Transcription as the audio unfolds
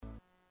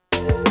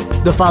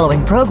The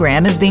following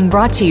program is being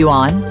brought to you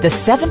on the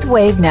Seventh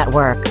Wave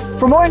Network.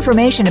 For more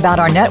information about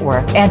our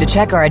network and to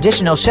check our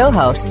additional show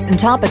hosts and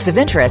topics of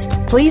interest,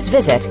 please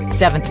visit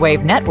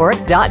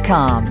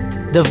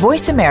seventhwavenetwork.com. The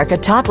Voice America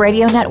Talk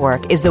Radio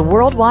Network is the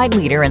worldwide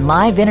leader in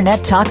live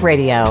Internet talk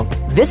radio.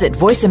 Visit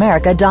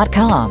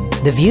voiceamerica.com.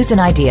 The views and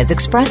ideas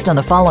expressed on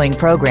the following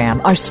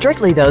program are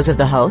strictly those of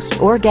the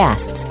host or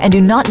guests and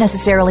do not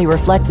necessarily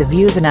reflect the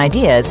views and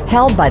ideas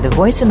held by the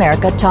Voice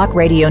America Talk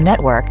Radio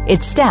Network,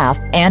 its staff,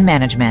 and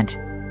management.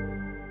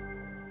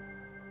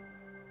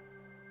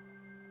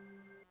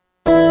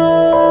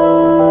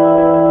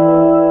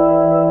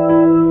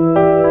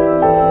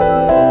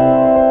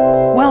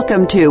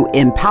 Welcome to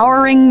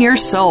Empowering Your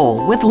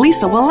Soul with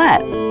Lisa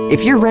Willette.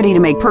 If you're ready to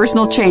make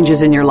personal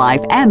changes in your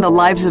life and the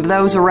lives of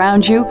those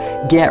around you,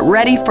 get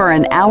ready for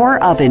an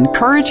hour of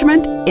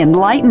encouragement,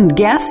 enlightened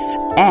guests,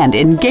 and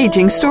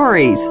engaging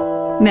stories.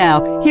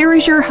 Now, here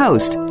is your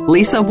host,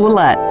 Lisa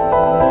Willette.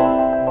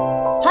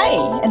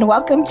 Hi, and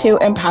welcome to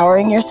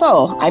Empowering Your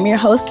Soul. I'm your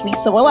host,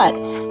 Lisa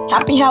Willette.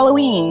 Happy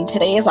Halloween.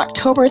 Today is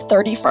October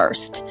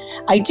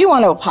 31st. I do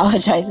want to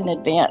apologize in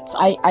advance.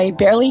 I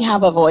barely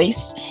have a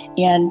voice,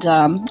 and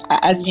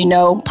as you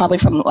know, probably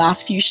from the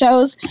last few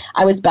shows,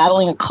 I was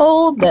battling a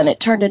cold, then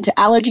it turned into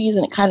allergies,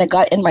 and it kind of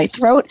got in my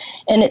throat,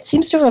 and it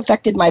seems to have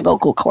affected my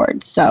vocal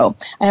cords. So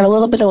I have a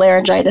little bit of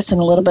laryngitis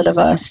and a little bit of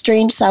a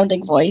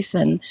strange-sounding voice,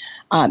 and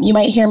you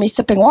might hear me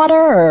sipping water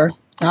or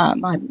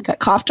I've got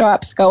cough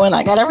drops going.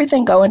 I got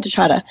everything going to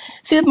try to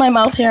soothe my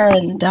mouth here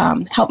and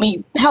help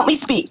me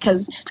speak,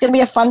 because it's going to be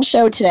a fun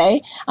show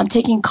today. I'm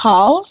taking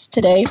calls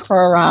today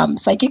for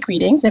psychic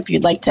readings. If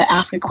you'd like to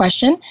ask a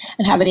question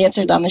and have it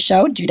answered on the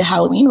show due to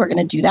Halloween, we're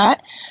going to do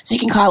that. So you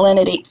can call in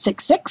at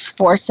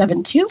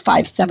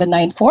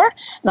 866-472-5794,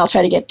 and I'll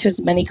try to get to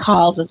as many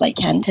calls as I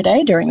can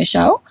today during the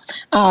show.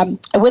 I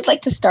would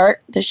like to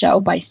start the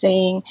show by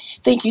saying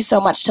thank you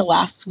so much to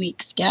last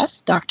week's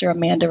guest, Dr.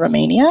 Amanda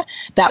Romania.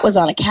 That was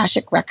on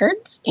Akashic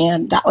Records,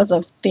 and that was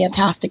a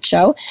fantastic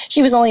show.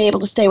 She was only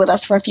able to stay with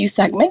us for a few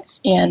segments,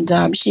 and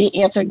she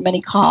answered many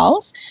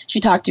calls.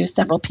 She talked to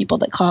several people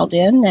that called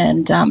in,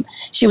 and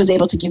she was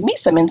able to give me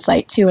some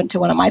insight, too, into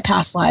one of my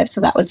past lives,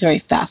 so that was very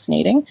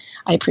fascinating.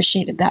 I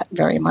appreciated that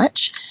very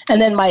much. And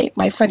then my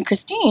friend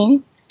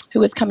Christine, who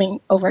was coming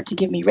over to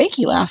give me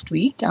Reiki last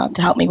week to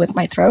help me with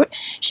my throat.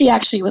 She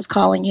actually was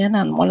calling in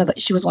on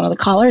she was one of the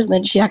callers, and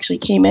then she actually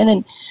came in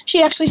and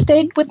she actually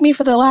stayed with me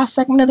for the last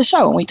segment of the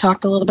show, and we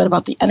talked a little bit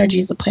about the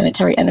energies, the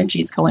planetary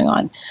energies going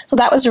on. So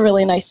that was a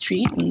really nice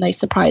treat and nice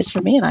surprise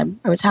for me, and I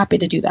was happy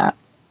to do that.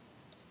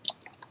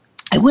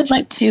 I would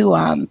like to,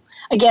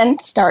 again,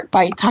 start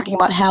by talking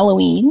about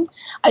Halloween.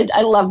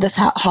 I love this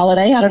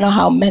holiday. I don't know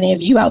how many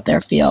of you out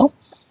there feel.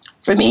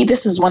 For me,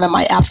 this is one of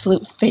my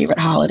absolute favorite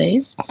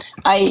holidays.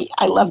 I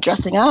love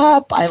dressing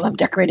up. I love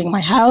decorating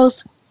my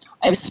house.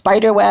 I have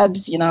spider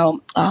webs, I'm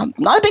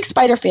not a big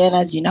spider fan,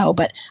 as you know,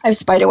 but I have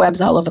spider webs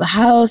all over the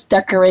house,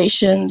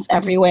 decorations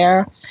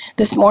everywhere.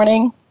 This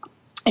morning,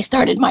 I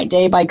started my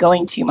day by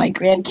going to my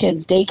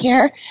grandkids'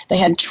 daycare. They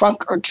had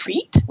trunk or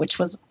treat, which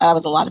was a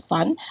lot of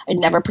fun. I'd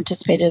never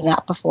participated in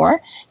that before.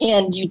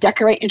 And you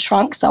decorate your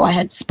trunk, so I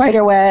had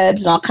spider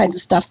webs and all kinds of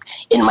stuff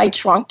in my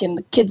trunk, and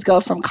the kids go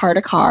from car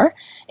to car,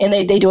 and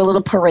they do a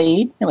little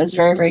parade. It was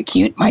very, very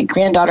cute. My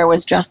granddaughter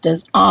was dressed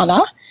as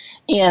Anna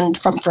and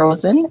from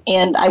Frozen,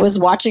 and I was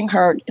watching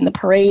her in the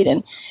parade,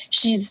 and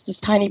she's this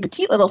tiny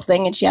petite little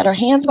thing, and she had her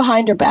hands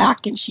behind her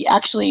back, and she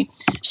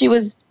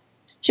was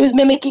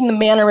mimicking the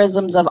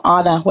mannerisms of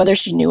Anna, whether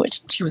she knew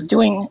she was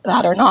doing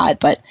that or not,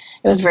 but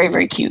it was very,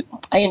 very cute.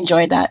 I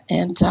enjoyed that.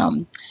 And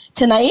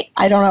tonight,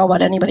 I don't know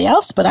about anybody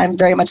else, but I'm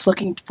very much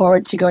looking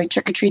forward to going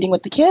trick-or-treating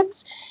with the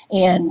kids.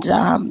 And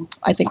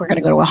I think we're going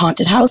to go to a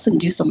haunted house and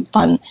do some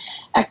fun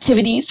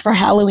activities for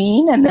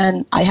Halloween. And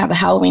then I have a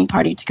Halloween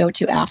party to go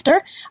to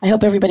after. I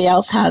hope everybody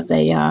else has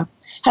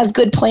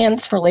good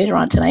plans for later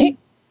on tonight.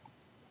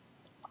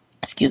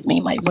 Excuse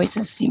me, my voice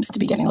seems to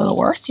be getting a little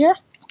worse here.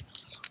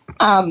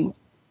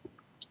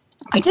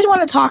 I did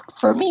want to talk,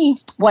 for me,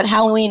 what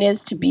Halloween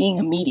is to being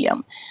a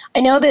medium.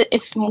 I know that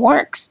it's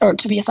more, or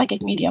to be a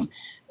psychic medium,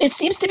 it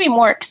seems to be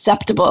more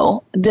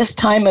acceptable this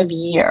time of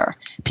year.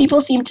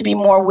 People seem to be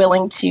more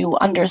willing to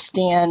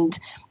understand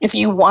if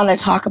you want to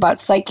talk about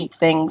psychic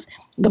things.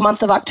 The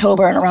month of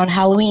October and around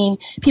Halloween,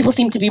 people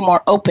seem to be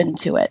more open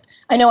to it.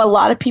 I know a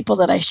lot of people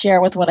that I share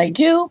with what I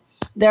do,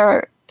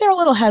 they're a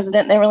little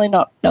hesitant. They really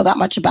don't know that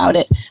much about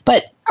it.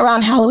 But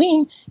around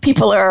Halloween,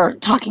 people are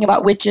talking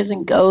about witches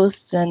and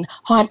ghosts and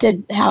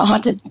haunted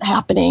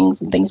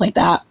happenings and things like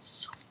that.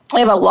 I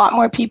have a lot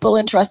more people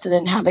interested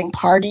in having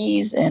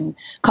parties and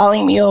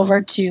calling me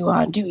over to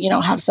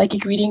have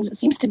psychic readings. It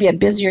seems to be a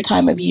busier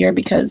time of year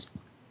because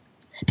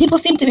people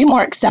seem to be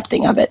more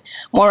accepting of it,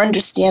 more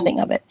understanding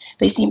of it.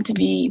 They seem to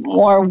be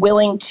more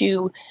willing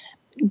to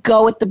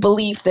go with the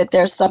belief that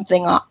there's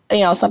something,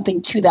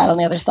 something to that on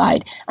the other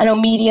side. I know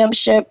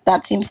mediumship,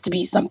 that seems to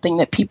be something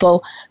that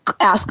people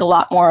ask a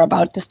lot more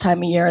about this time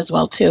of year as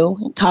well,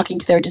 too. Talking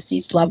to their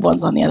deceased loved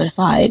ones on the other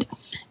side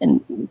and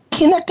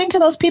connecting to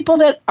those people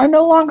that are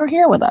no longer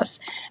here with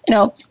us.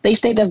 They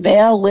say the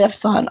veil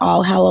lifts on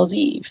All Hallows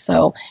Eve.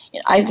 So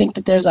I think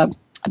that there's a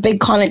big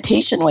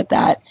connotation with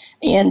that.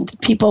 And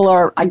people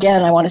are,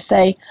 again, I want to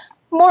say,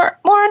 more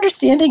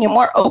understanding and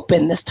more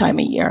open this time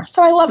of year.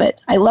 So I love it.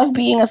 I love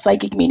being a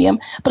psychic medium,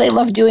 but I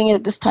love doing it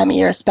at this time of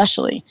year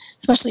especially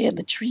at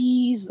the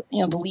trees,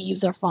 the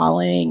leaves are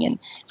falling and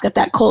it's got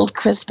that cold,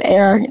 crisp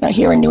air,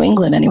 here in New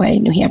England anyway,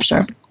 New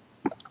Hampshire.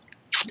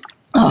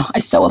 Oh, I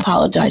so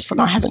apologize for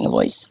not having a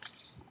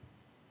voice.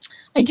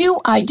 I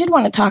did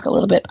want to talk a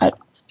little bit about,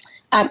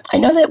 I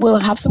know that we'll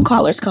have some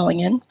callers calling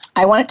in.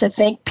 I wanted to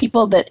thank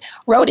people that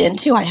wrote in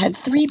too. I had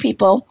 3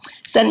 people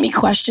send me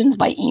questions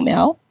by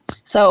email.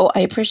 So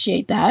I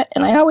appreciate that.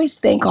 And I always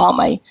thank all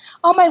my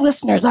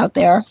listeners out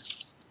there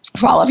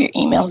for all of your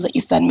emails that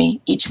you send me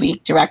each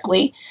week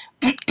directly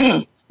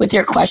with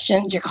your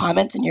questions, your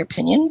comments, and your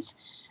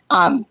opinions.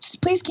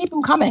 Just please keep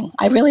them coming.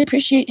 I really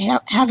appreciate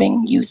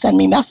having you send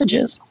me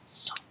messages.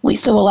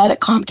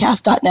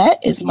 LisaWillette@Comcast.net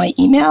is my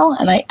email,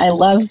 and I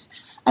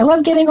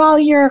love getting all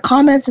your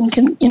comments and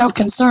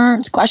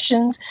concerns,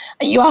 questions.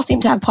 You all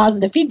seem to have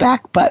positive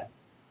feedback, but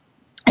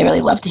I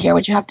really love to hear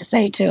what you have to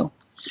say too.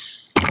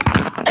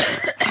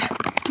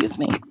 Excuse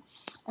me.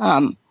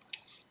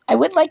 I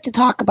would like to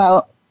talk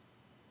about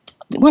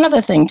one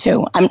other thing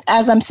too.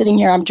 As I'm sitting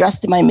here, I'm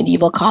dressed in my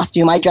medieval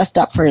costume. I dressed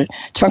up for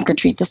trunk or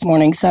treat this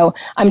morning, so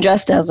I'm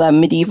dressed as a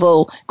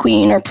medieval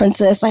queen or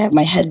princess. I have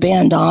my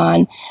headband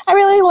on. I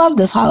really love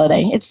this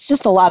holiday. It's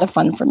just a lot of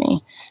fun for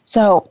me.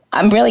 So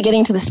I'm really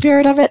getting to the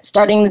spirit of it.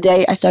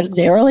 I started the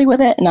day early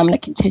with it, and I'm going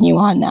to continue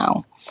on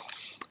now.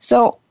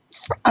 So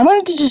I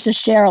wanted to just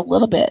share a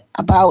little bit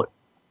about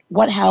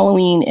what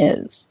Halloween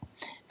is.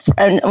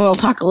 And we'll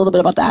talk a little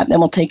bit about that, and then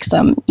we'll take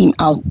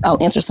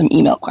I'll answer some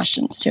email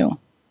questions too.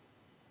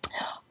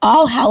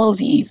 All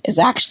Hallows Eve is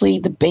actually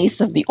the base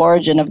of the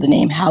origin of the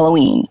name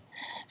Halloween.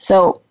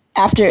 So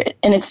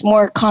and it's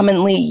more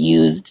commonly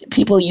used,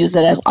 people use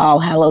it as All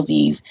Hallows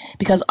Eve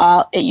because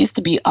it used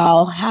to be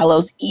All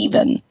Hallows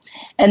Even.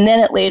 And then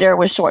it later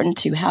was shortened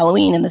to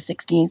Halloween in the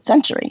 16th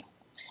century.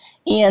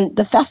 And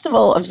the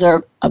festival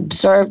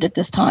observed at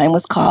this time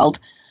was called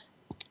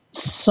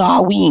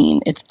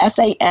Samhain. It's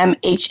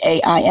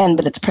Samhain,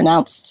 but it's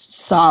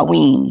pronounced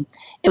Samhain.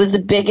 It was the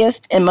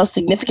biggest and most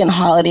significant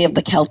holiday of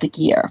the Celtic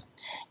year.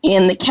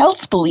 And the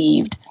Celts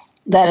believed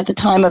that at the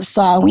time of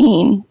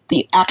Samhain,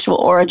 the actual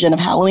origin of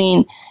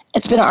Halloween,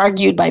 it's been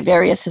argued by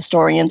various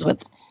historians,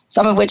 with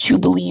some of which who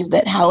believe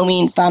that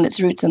Halloween found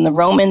its roots in the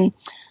Roman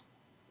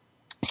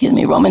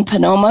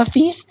Panoma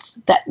feasts,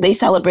 that they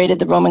celebrated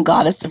the Roman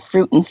goddess of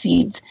fruit and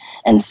seeds.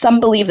 And some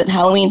believe that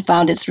Halloween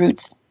found its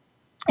roots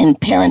in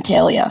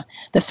Parentalia,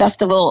 the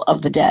festival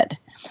of the dead.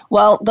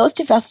 Well, those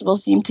 2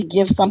 festivals seem to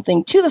give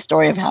something to the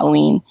story of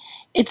Halloween.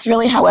 It's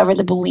really, however,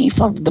 the belief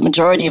of the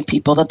majority of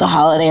people that the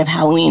holiday of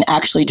Halloween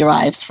actually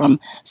derives from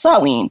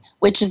Samhain,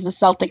 which is the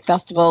Celtic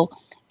festival,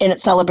 and it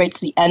celebrates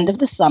the end of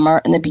the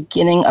summer and the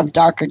beginning of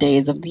darker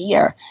days of the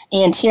year.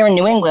 And here in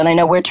New England, I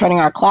know we're turning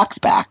our clocks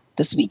back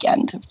this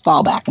weekend,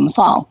 fall back in the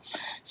fall.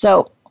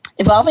 So,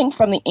 evolving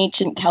from the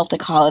ancient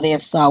Celtic holiday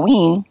of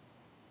Samhain,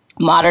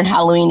 modern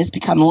Halloween has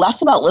become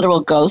less about literal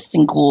ghosts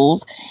and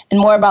ghouls and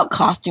more about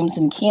costumes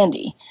and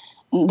candy.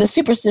 The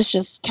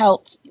superstitious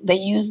Celts, they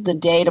used the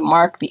day to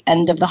mark the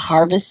end of the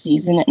harvest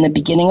season and the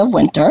beginning of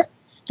winter.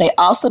 They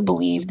also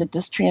believed that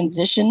this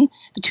transition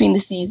between the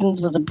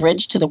seasons was a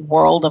bridge to the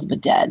world of the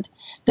dead,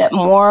 that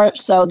more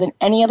so than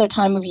any other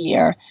time of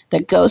year,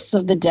 the ghosts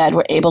of the dead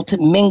were able to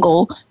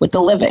mingle with the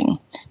living.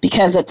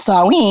 Because at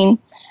Samhain,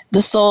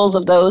 the souls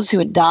of those who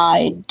had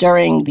died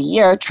during the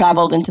year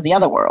traveled into the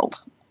other world.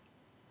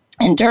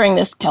 And during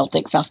this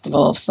Celtic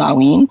festival of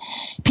Samhain,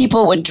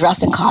 people would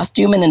dress in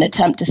costume in an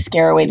attempt to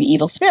scare away the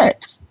evil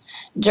spirits.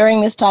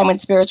 During this time when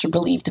spirits were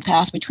believed to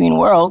pass between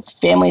worlds,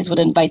 families would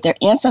invite their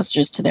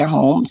ancestors to their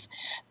homes,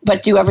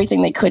 but do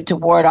everything they could to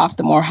ward off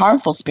the more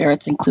harmful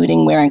spirits,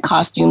 including wearing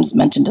costumes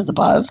mentioned as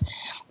above,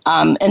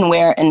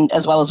 and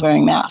as well as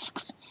wearing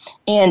masks.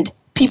 And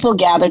people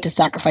gathered to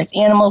sacrifice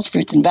animals,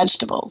 fruits, and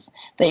vegetables.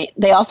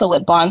 They also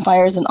lit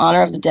bonfires in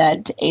honor of the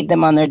dead to aid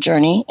them on their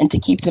journey and to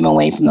keep them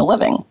away from the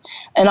living.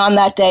 And on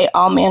that day,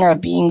 all manner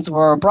of beings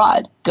were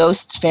abroad,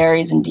 ghosts,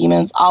 fairies, and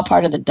demons, all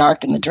part of the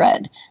dark and the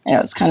dread. I know,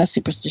 it's kind of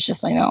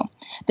superstitious, I know.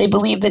 They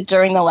believed that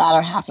during the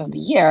latter half of the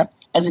year,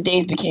 as the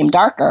days became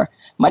darker,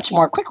 much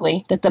more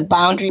quickly, that the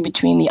boundary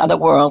between the other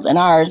world and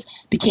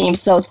ours became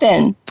so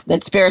thin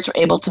that spirits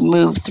were able to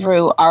move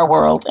through our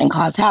world and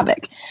cause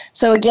havoc.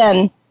 So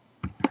again,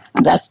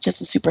 that's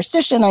just a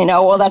superstition, I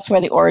know. Well, that's where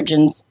the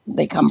origins,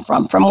 they come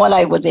from what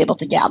I was able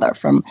to gather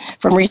from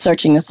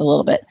researching this a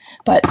little bit.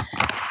 But,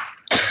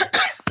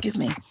 excuse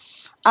me.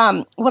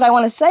 What I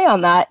want to say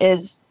on that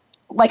is,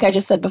 like I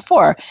just said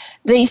before,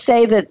 they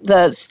say that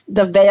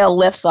the veil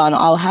lifts on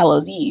All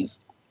Hallows Eve.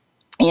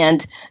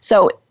 And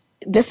so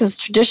this is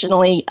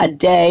traditionally a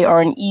day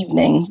or an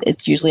evening,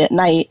 it's usually at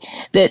night,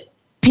 that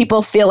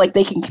people feel like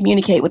they can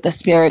communicate with the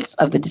spirits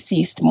of the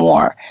deceased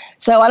more.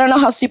 So I don't know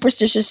how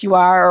superstitious you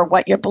are or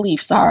what your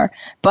beliefs are,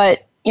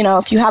 but,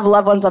 if you have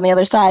loved ones on the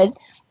other side,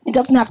 it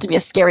doesn't have to be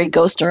a scary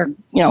ghost or,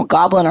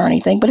 goblin or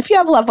anything. But if you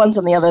have loved ones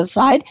on the other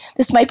side,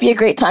 this might be a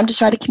great time to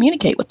try to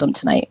communicate with them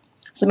tonight.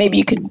 So maybe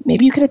you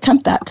could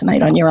attempt that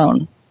tonight on your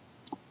own.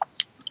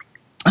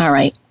 All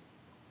right.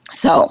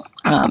 So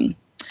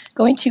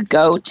going to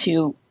go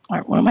to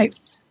one of my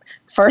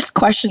first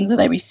questions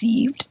that I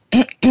received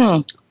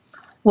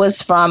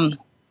was from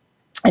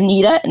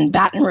Anita in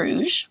Baton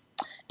Rouge.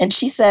 And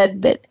she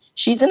said that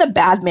she's in a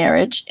bad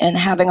marriage and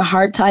having a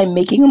hard time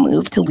making a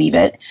move to leave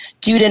it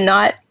due to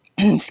not,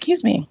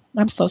 excuse me,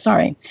 I'm so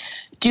sorry,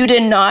 due to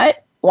not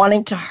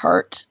wanting to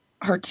hurt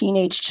her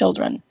teenage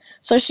children.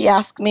 So she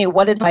asked me,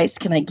 what advice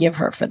can I give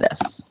her for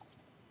this?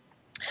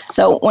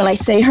 So when I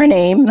say her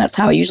name, that's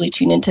how I usually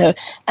tune into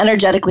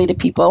energetically to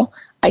people.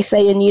 I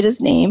say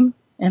Anita's name,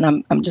 and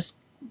I'm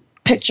just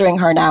picturing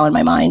her now in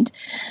my mind.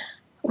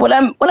 What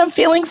I'm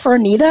feeling for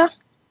Anita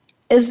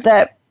is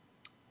that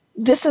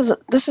this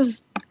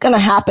is going to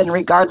happen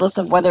regardless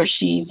of whether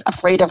she's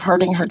afraid of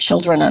hurting her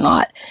children or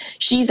not.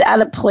 She's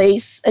at a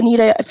place,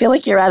 Anita, I feel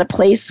like you're at a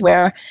place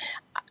where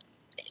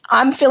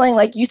I'm feeling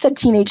like, you said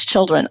teenage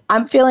children.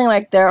 I'm feeling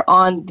like they're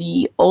on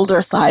the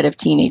older side of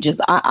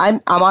teenagers. I'm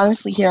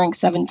honestly hearing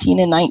 17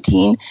 and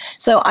 19.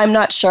 So I'm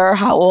not sure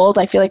how old.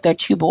 I feel like they're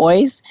two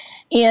boys.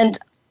 And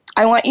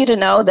I want you to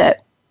know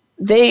that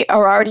they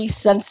are already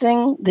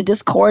sensing the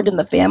discord in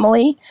the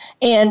family,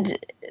 and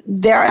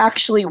they're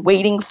actually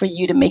waiting for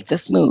you to make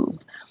this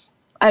move.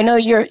 I know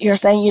you're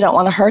saying you don't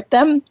want to hurt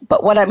them,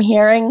 but what I'm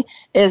hearing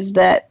is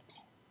that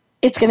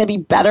it's going to be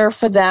better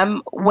for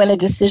them when a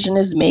decision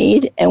is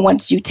made. And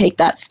once you take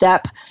that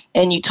step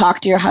and you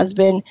talk to your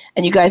husband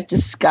and you guys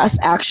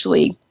discuss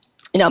actually,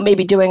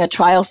 maybe doing a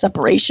trial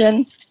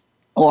separation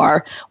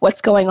or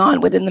what's going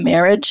on within the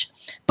marriage.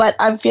 But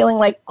I'm feeling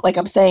like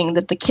I'm saying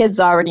that the kids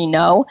already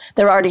know,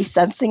 they're already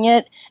sensing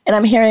it. And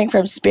I'm hearing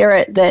from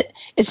spirit that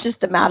it's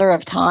just a matter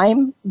of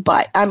time.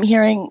 But I'm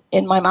hearing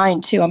in my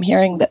mind too, I'm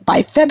hearing that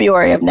by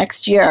February of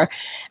next year,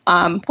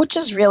 which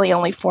is really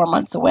only 4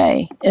 months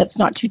away, it's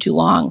not too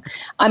long.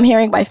 I'm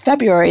hearing by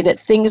February that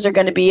things are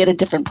going to be at a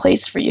different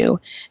place for you.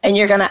 And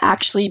you're going to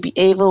actually be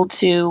able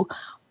to,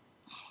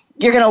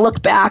 you're going to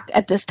look back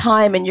at this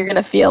time and you're going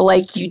to feel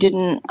like you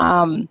didn't,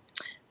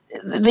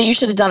 that you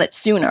should have done it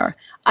sooner.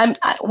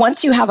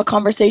 Once you have a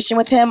conversation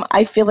with him,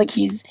 I feel like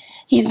he's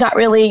not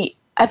really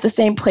at the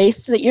same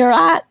place that you're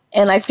at,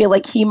 and I feel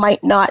like he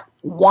might not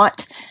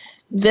want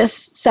this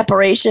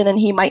separation and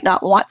he might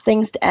not want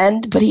things to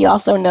end, but he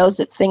also knows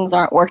that things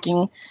aren't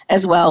working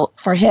as well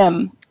for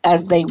him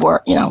as they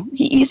were.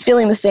 He's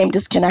feeling the same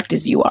disconnect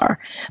as you are,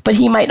 but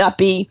he might not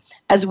be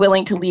as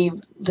willing to leave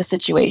the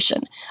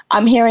situation.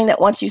 I'm hearing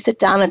that once you sit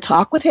down and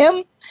talk with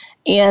him,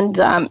 and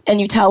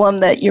you tell him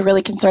that you're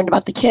really concerned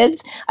about the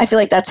kids, I feel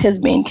like that's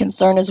his main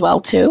concern as well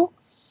too.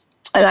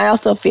 And I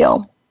also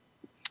feel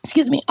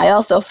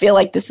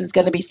like this is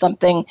going to be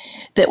something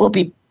that will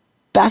be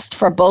best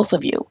for both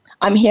of you.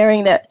 I'm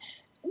hearing that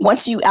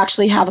once you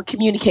actually have a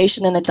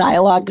communication and a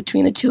dialogue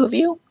between the two of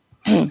you,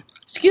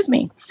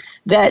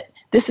 that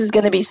this is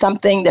going to be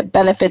something that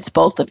benefits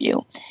both of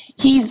you.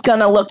 He's going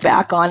to look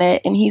back on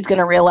it and he's going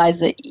to realize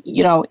that,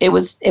 it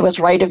was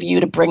right of you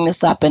to bring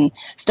this up and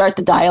start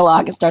the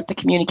dialogue and start the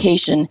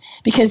communication,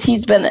 because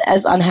he's been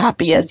as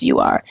unhappy as you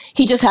are.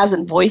 He just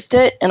hasn't voiced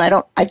it. And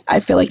I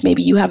feel like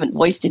maybe you haven't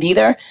voiced it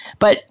either,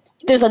 but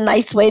there's a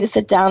nice way to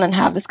sit down and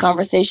have this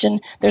conversation.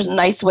 There's a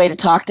nice way to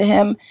talk to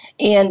him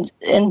and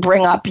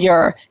bring up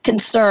your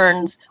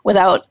concerns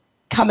without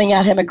coming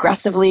at him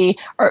aggressively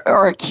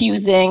or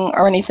accusing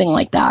or anything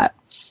like that.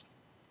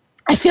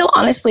 I feel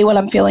honestly what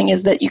I'm feeling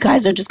is that you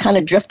guys are just kind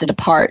of drifted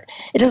apart.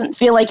 It doesn't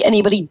feel like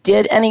anybody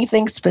did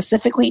anything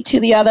specifically to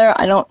the other.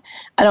 I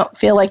don't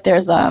feel like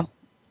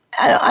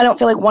I don't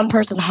feel like one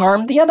person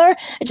harmed the other.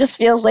 It just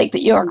feels like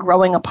that you are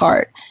growing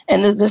apart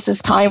and that this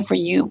is time for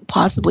you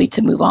possibly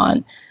to move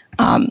on.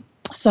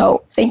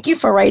 So thank you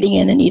for writing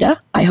in, Anita.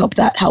 I hope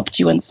that helped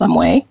you in some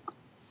way.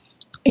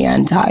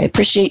 And I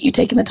appreciate you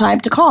taking the time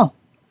to call.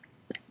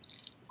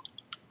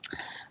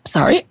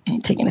 Sorry,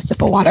 I'm taking a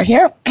sip of water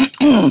here.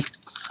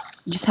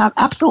 Just have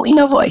absolutely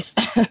no voice.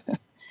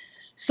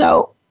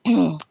 So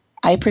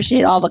I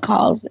appreciate all the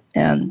calls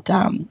and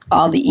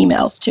all the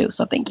emails too.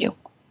 So thank you.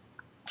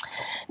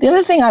 The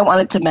other thing I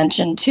wanted to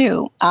mention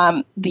too,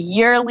 the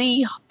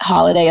yearly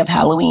holiday of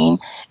Halloween,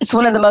 it's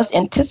one of the most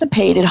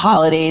anticipated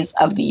holidays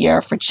of the year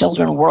for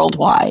children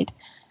worldwide.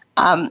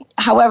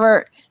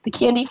 However, the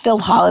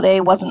candy-filled holiday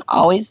wasn't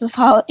always the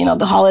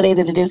holiday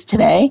that it is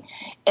today.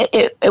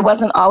 It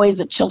wasn't always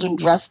that children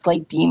dressed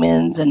like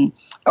demons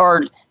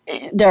or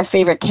their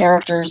favorite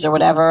characters or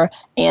whatever,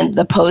 and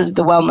posed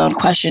the well-known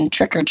question,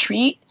 trick or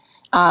treat.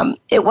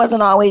 It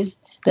wasn't always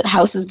that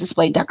houses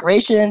displayed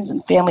decorations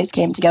and families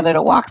came together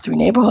to walk through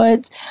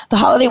neighborhoods. The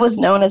holiday was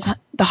known as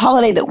the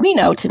holiday that we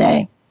know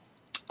today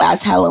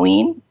as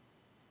Halloween.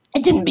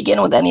 it didn't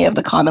begin with any of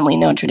the commonly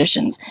known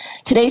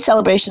traditions. Today's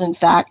celebration, in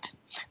fact,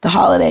 the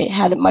holiday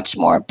had much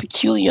more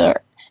peculiar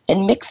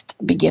and mixed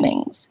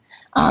beginnings.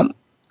 I'm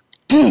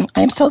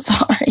so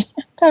sorry.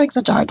 I'm having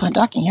such a hard time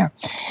talking here.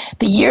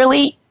 The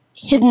yearly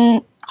hidden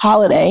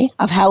holiday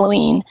of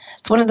Halloween.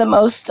 It's one of the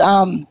most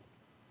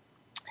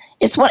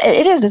it's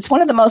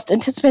one of the most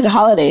anticipated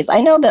holidays.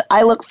 I know that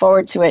I look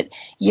forward to it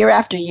year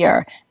after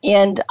year.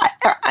 And I,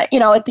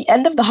 at the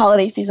end of the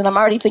holiday season, I'm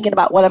already thinking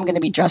about what I'm going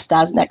to be dressed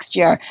as next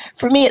year.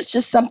 For me, it's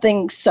just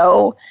something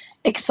so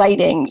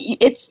exciting.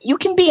 You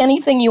can be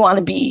anything you want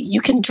to be.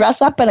 You can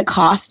dress up in a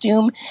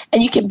costume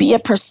and you can be a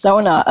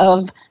persona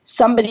of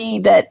somebody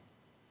that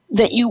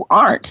you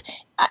aren't.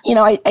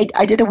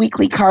 I did a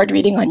weekly card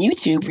reading on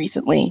YouTube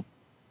recently,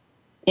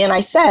 and I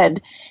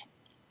said,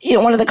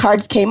 one of the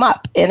cards came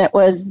up, and it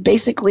was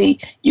basically,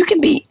 you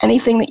can be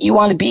anything that you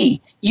want to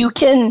be. You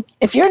can,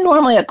 if you're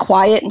normally a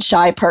quiet and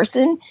shy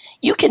person,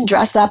 you can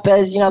dress up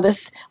as,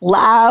 this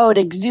loud,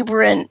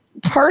 exuberant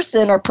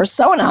person or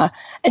persona,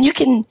 and you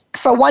can,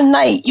 for one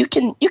night, you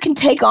can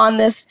take on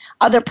this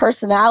other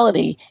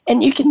personality,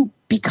 and you can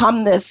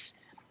become this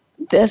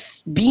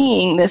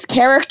being, this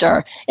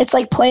character. It's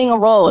like playing a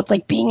role. It's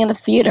like being in a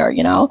theater,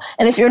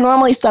 And if you're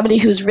normally somebody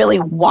who's really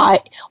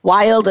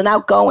wild and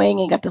outgoing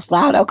and got this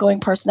loud, outgoing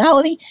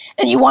personality,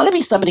 and you want to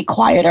be somebody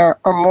quieter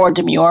or more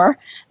demure,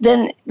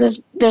 then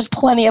there's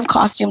plenty of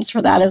costumes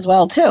for that as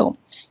well, too.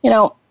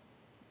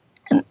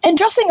 And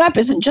dressing up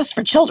isn't just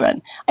for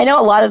children. I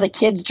know a lot of the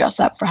kids dress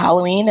up for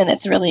Halloween, and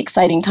it's a really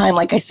exciting time.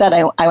 Like I said,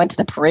 I went to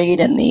the parade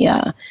and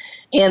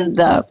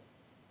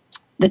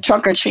the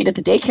trunk or treat at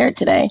the daycare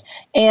today,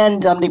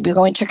 and we'll be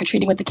going trick or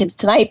treating with the kids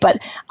tonight.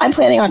 But I'm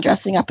planning on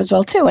dressing up as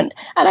well too, and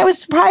I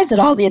was surprised at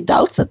all the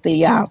adults at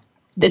the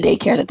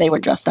daycare that they were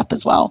dressed up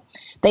as well.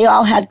 They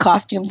all had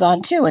costumes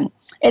on too, and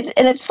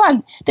it's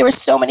fun. There were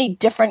so many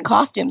different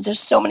costumes. There's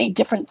so many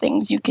different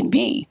things you can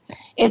be.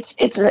 It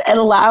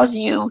allows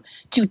you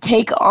to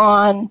take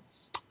on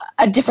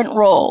a different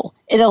role.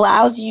 It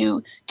allows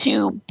you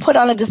to put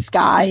on a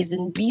disguise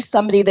and be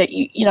somebody that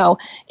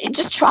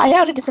just try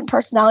out a different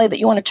personality that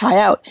you want to try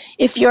out.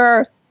 If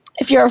you're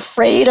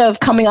afraid of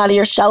coming out of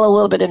your shell a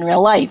little bit in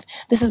real life,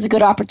 this is a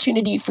good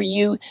opportunity for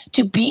you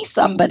to be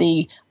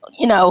somebody,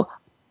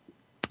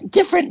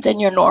 different than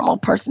your normal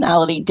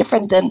personality,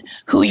 different than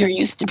who you're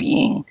used to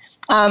being.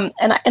 And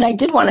I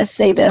did want to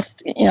say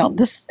this,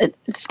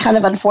 it's kind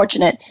of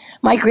unfortunate.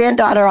 My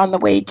granddaughter on the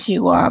way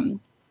to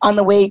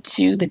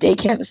the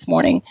daycare this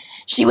morning,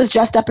 she was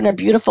dressed up in her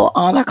beautiful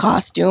Anna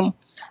costume.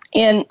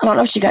 And I don't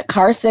know if she got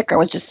car sick or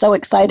was just so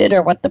excited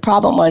or what the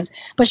problem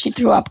was, but she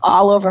threw up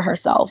all over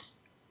herself.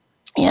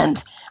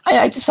 And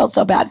I just felt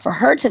so bad for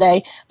her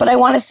today. But I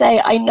want to say,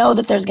 I know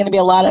that there's going to be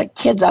a lot of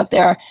kids out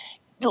there,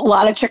 a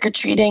lot of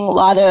trick-or-treating, a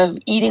lot of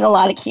eating a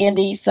lot of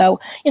candy. So,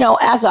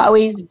 as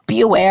always,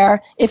 be aware.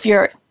 If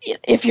you're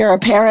a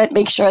parent,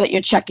 make sure that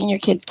you're checking your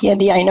kids'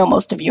 candy. I know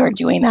most of you are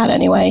doing that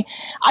anyway.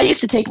 I used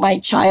to take my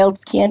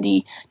child's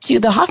candy to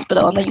the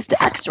hospital, and they used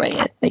to x-ray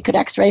it. They could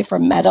x-ray for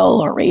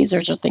metal or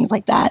razors or things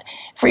like that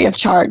free of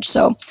charge.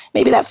 So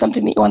maybe that's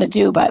something that you want to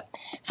do. But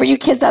for you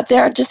kids out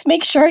there, just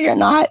make sure you're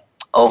not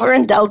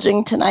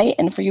overindulging tonight.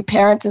 And for you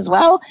parents as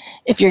well,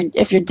 if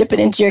you're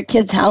dipping into your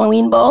kids'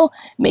 Halloween bowl,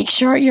 make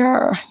sure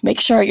you're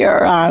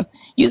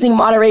using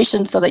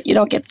moderation so that you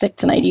don't get sick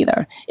tonight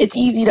either. It's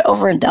easy to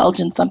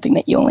overindulge in something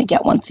that you only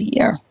get once a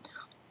year.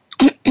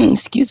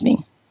 Excuse me.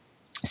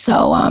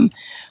 So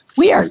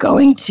we are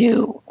going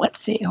to, let's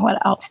see, what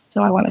else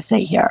do I want to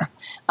say here?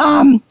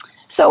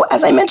 So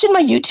as I mentioned,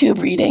 my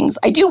YouTube readings,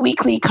 I do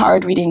weekly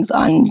card readings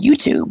on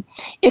YouTube.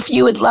 If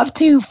you would love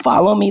to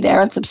follow me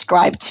there and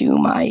subscribe to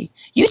my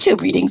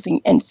YouTube readings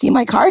and see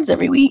my cards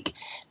every week,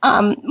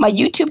 my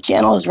YouTube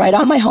channel is right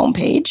on my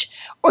homepage,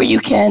 or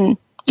you can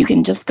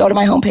just go to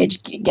my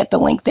homepage, get the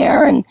link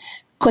there, and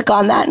click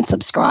on that and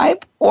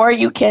subscribe. Or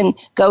you can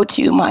go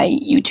to my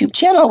YouTube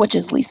channel, which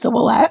is Lisa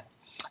Willette,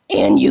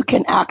 and you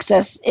can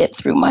access it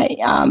through my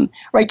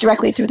right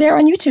directly through there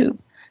on YouTube.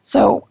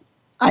 So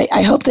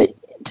I hope that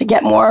to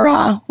get more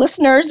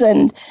listeners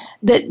and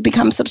that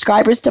become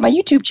subscribers to my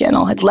YouTube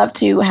channel. I'd love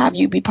to have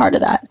you be part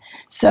of that.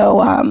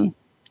 So I'm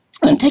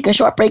going to take a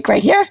short break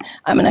right here.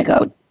 I'm going to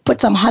go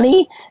put some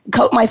honey,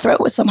 coat my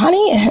throat with some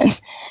honey,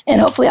 and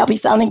hopefully I'll be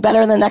sounding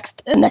better in the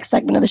next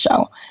segment of the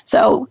show.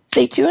 So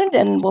stay tuned,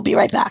 and we'll be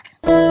right back.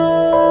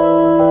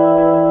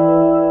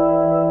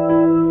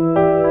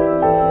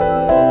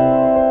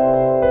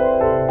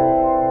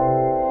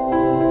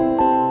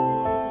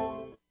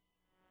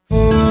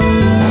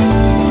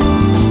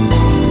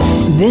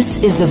 This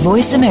is the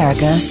Voice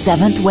America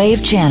 7th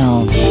Wave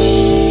Channel.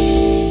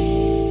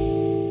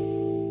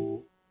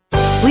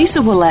 Lisa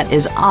Willette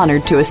is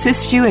honored to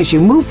assist you as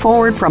you move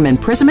forward from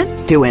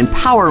imprisonment to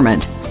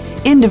empowerment.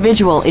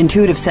 Individual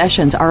intuitive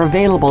sessions are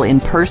available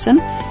in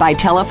person, by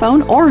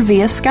telephone, or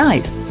via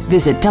Skype.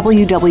 Visit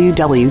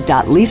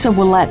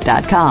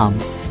www.lisawillette.com.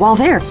 While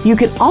there, you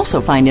can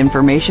also find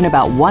information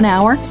about 1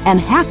 hour and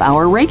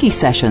half-hour Reiki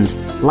sessions,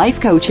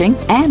 life coaching,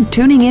 and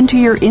tuning into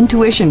your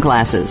intuition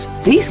classes.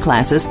 These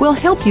classes will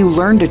help you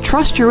learn to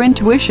trust your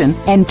intuition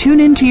and tune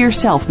into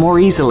yourself more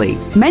easily.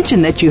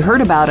 Mention that you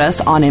heard about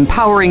us on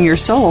Empowering Your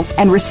Soul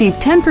and receive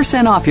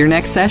 10% off your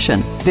next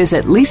session.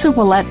 Visit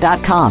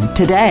LisaWillette.com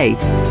today.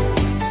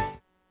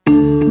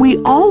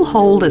 We all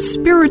hold a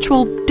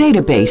spiritual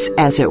database,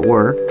 as it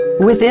were,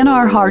 within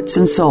our hearts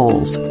and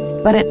souls.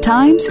 But at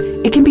times,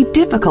 it can be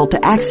difficult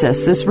to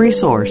access this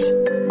resource.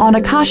 On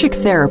Akashic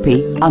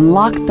Therapy,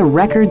 Unlock the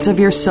Records of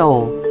Your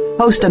Soul,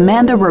 host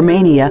Amanda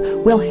Romania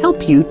will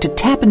help you to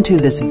tap into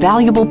this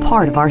valuable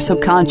part of our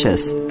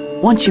subconscious.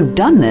 Once you've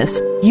done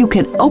this, you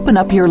can open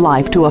up your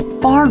life to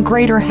a far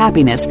greater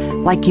happiness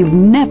like you've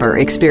never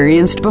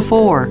experienced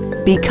before.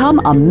 Become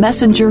a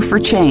messenger for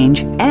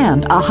change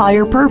and a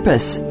higher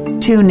purpose.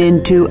 Tune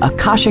in to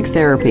Akashic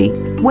Therapy,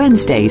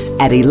 Wednesdays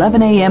at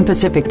 11 a.m.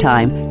 Pacific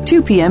Time,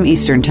 2 p.m.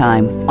 Eastern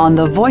Time on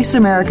the Voice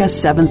America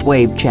 7th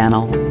Wave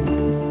channel.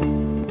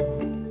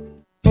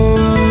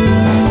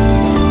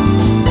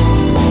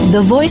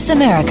 The Voice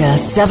America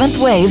 7th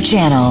Wave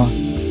channel.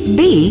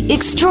 Be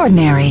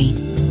extraordinary.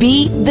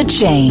 Be the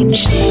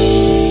change.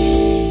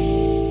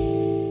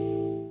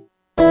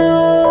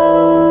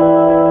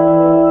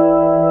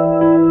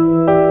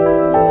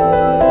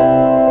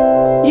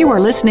 You are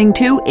listening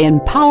to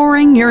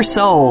Empowering Your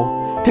Soul.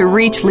 To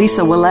reach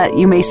Lisa Willette,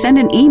 you may send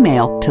an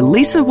email to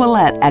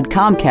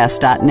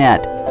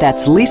lisawillette@comcast.net.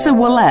 That's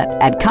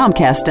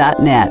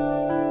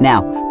lisawillette@comcast.net.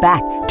 Now,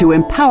 back to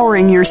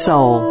Empowering Your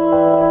Soul.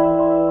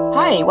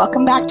 Hi,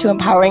 welcome back to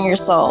Empowering Your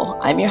Soul.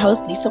 I'm your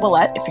host, Lisa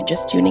Willette, if you're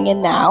just tuning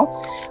in now.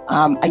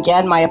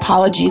 Again, my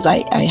apologies.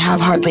 I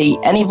have hardly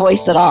any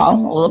voice at all,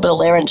 a little bit of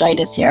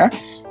laryngitis here.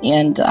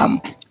 And I'm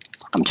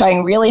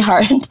trying really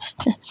hard.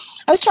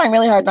 I was trying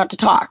really hard not to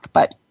talk,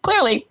 but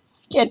clearly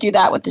can't do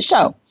that with the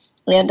show.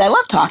 And I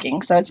love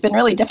talking, so it's been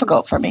really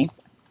difficult for me.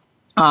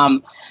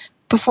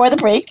 Before the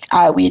break,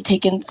 we had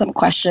taken some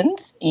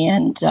questions,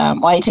 and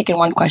I had taken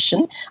one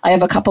question. I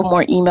have a couple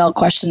more email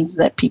questions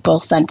that people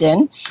sent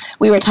in.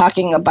 We were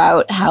talking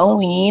about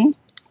Halloween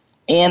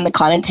and the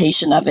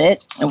connotation of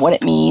it and what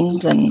it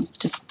means, and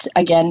just,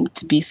 again,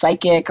 to be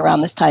psychic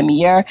around this time of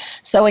year.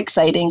 So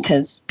exciting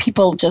because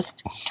people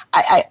just,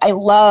 I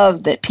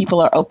love that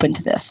people are open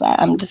to this.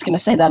 I'm just going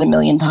to say that a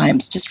million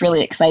times. Just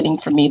really exciting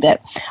for me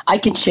that I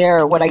can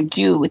share what I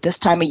do at this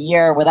time of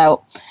year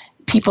without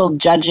people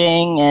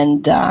judging,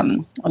 and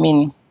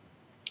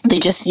they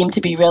just seem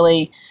to be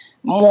really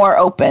more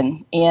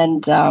open,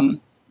 and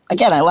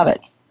again, I love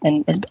it.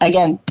 And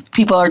again,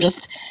 people are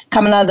just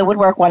coming out of the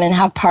woodwork wanting to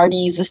have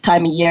parties this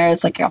time of year.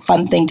 It's like a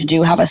fun thing to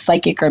do, have a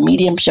psychic or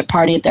mediumship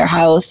party at their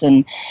house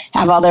and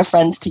have all their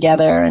friends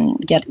together and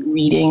get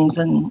readings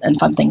and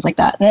fun things like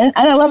that. And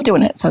I love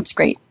doing it, so it's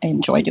great. I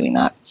enjoy doing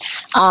that.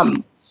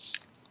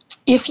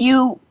 If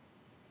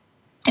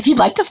you'd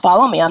like to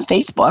follow me on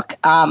Facebook,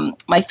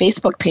 my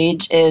Facebook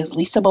page is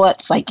Lisa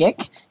Willette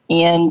Psychic,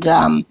 and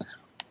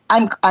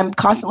I'm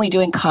constantly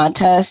doing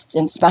contests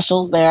and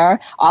specials there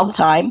all the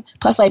time.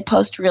 Plus, I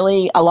post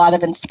really a lot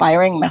of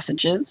inspiring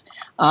messages.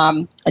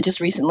 I just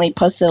recently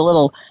posted a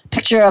little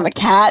picture of a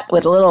cat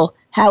with a little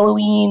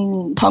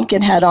Halloween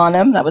pumpkin head on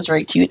him. That was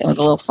very cute. It was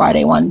a little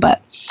Friday one,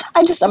 but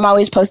I'm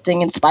always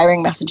posting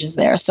inspiring messages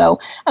there. So,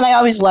 and I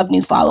always love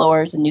new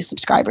followers and new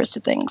subscribers to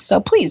things.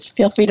 So please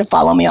feel free to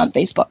follow me on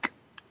Facebook.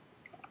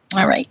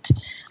 All right.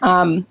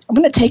 I'm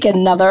going to take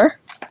another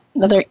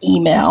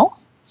email.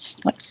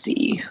 Let's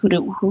see,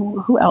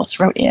 who else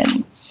wrote in?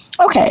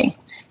 Okay,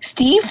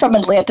 Steve from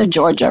Atlanta,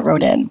 Georgia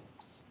wrote in,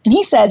 and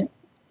he said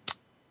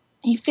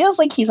he feels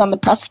like he's on the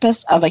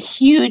precipice of a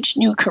huge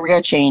new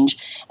career change,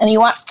 and he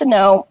wants to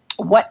know,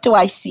 what do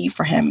I see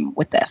for him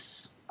with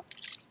this?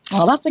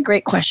 Well, that's a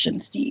great question,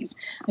 Steve.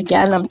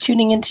 Again, I'm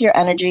tuning into your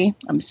energy.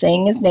 I'm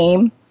saying his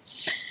name,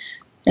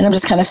 and I'm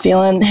just kind of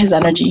feeling his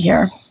energy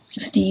here.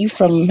 Steve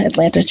from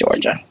Atlanta,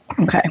 Georgia.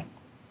 Okay.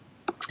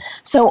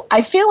 So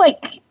I feel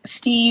like,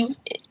 Steve,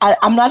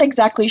 I'm not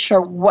exactly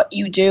sure what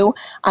you do.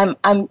 I'm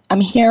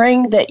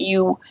hearing that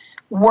you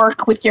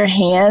work with your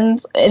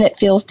hands, and it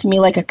feels to me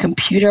like a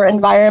computer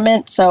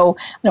environment. So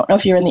I don't know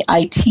if you're in the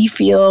IT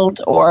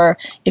field or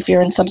if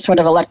you're in some sort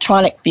of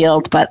electronic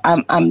field, but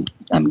I'm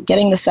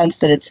getting the sense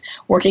that it's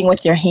working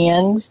with your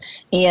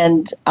hands,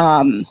 and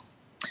I'm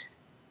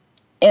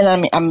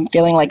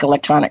feeling like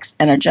electronics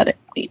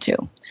energetically too.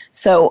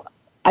 So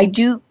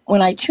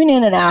when I tune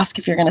in and ask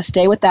if you're going to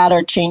stay with that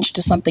or change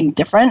to something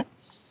different,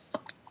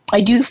 I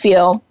do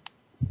feel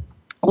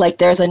like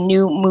there's a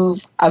new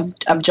move of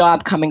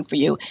job coming for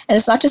you. And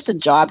it's not just a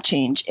job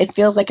change. It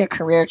feels like a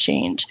career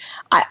change.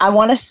 I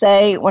want to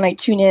say when I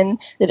tune in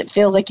that it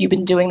feels like you've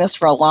been doing this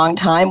for a long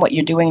time, what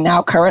you're doing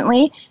now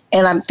currently,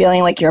 and I'm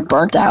feeling like you're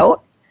burnt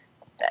out.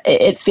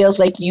 It feels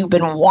like you've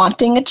been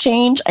wanting a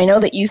change. I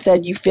know that you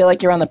said you feel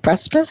like you're on the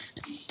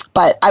precipice,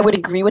 but I would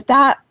agree with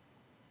that.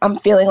 I'm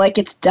feeling like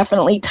it's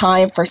definitely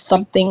time for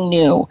something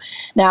new.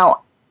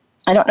 Now,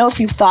 I don't know if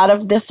you've thought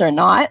of this or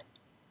not,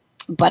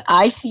 but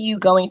I see you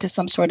going to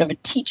some sort of a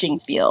teaching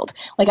field.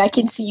 Like I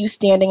can see you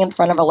standing in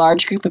front of a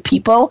large group of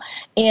people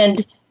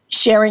and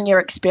sharing your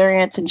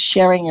experience and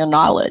sharing your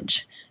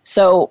knowledge.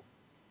 So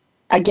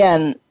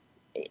again,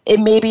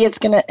 it's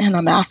going to, and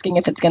I'm asking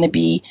if it's going to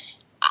be,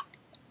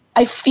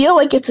 I feel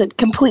like it's a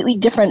completely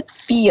different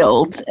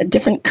field, a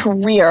different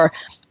career,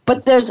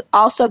 but they're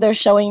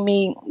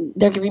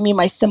giving me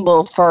my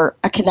symbol for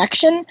a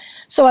connection.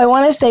 So I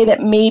want to say that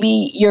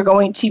maybe you're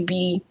going to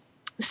be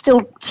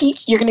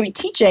you're going to be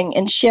teaching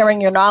and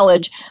sharing your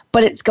knowledge,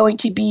 but it's going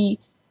to be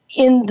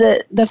in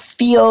the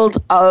field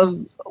of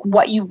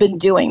what you've been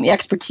doing, the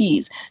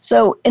expertise.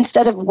 So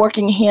instead of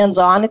working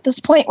hands-on at this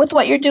point with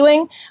what you're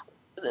doing,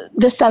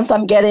 the sense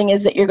I'm getting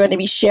is that you're going to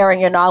be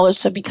sharing your knowledge,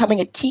 so becoming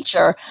a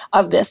teacher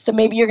of this. So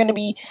maybe you're going to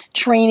be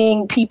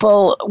training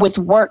people with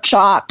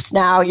workshops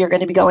now. You're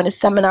going to be going to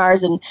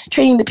seminars and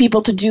training the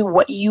people to do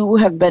what you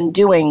have been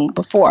doing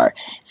before.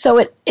 So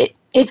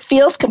it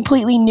feels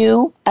completely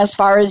new as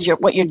far as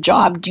what your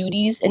job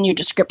duties and your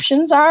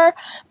descriptions are,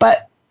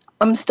 but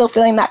I'm still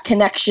feeling that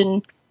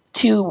connection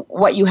to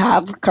what you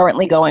have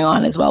currently going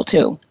on as well,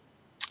 too.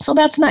 So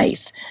that's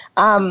nice.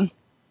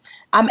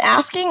 I'm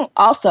asking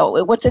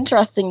also, what's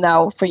interesting,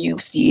 though, for you,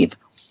 Steve,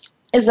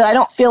 is that I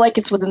don't feel like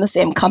it's within the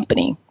same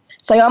company.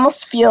 So I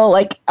almost feel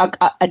like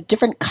a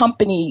different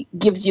company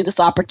gives you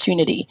this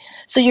opportunity.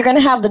 So you're going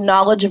to have the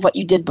knowledge of what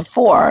you did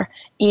before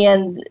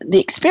and the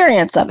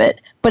experience of it,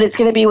 but it's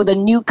going to be with a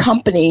new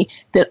company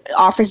that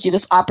offers you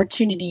this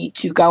opportunity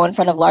to go in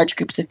front of large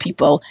groups of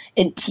people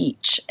and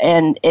teach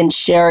and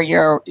share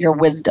your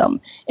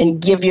wisdom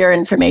and give your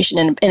information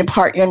and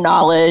impart your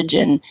knowledge.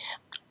 And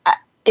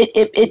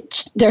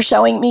they're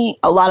showing me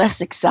a lot of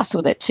success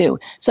with it too.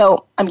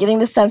 So I'm getting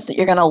the sense that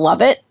you're going to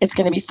love it. It's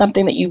going to be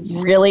something that you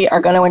really are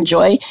going to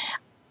enjoy.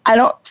 I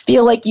don't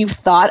feel like you've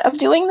thought of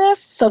doing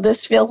this. So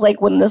this feels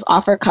like when this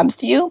offer comes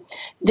to you,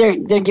 they're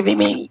giving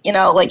me,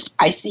 like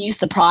I see you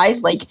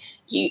surprised, like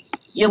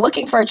you're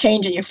looking for a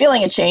change and you're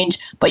feeling a change,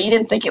 but you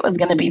didn't think it was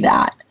going to be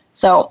that.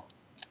 So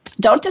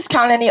don't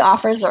discount any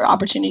offers or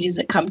opportunities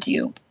that come to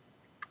you.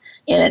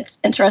 And it's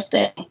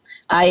interesting.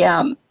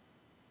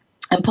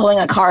 I'm pulling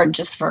a card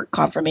just for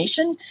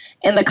confirmation,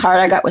 and the card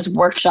I got was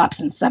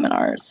workshops and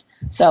seminars.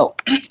 So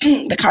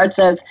the card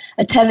says,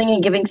 attending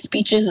and giving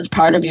speeches is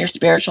part of your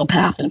spiritual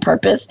path and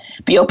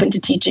purpose. Be open to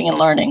teaching and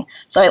learning.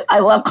 So I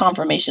love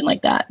confirmation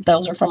like that.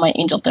 Those are from my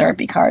angel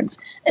therapy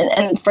cards.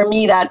 And for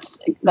me,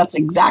 that's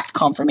exact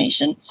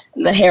confirmation.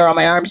 And the hair on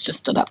my arms just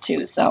stood up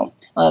too, so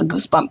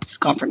goosebumps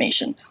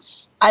confirmation.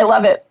 I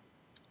love it.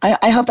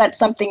 I hope that's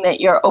something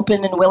that you're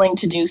open and willing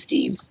to do,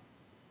 Steve.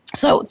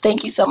 So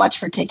thank you so much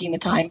for taking the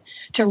time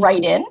to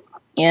write in,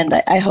 and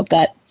I hope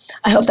that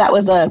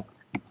was a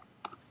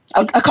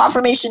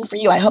confirmation for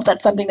you. I hope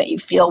that's something that you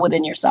feel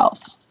within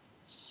yourself.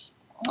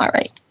 All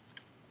right.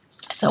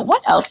 So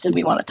what else did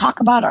we want to talk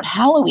about on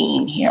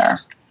Halloween here?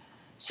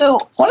 So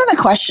one of the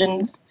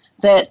questions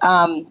that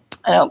I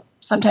know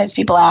sometimes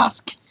people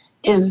ask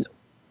is,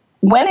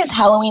 when is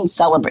Halloween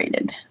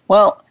celebrated?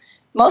 Well,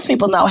 most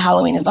people know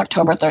Halloween is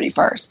October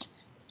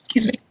 31st.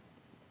 Excuse me.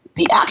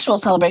 The actual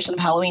celebration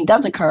of Halloween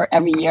does occur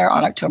every year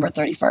on October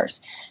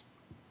 31st.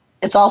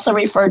 It's also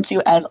referred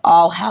to as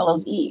All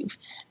Hallows Eve.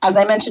 As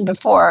I mentioned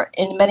before,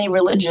 in many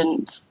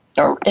religions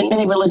or in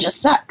many religious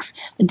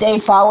sects, the day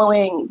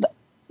following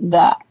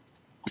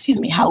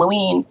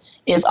Halloween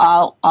is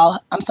let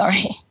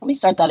me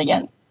start that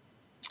again.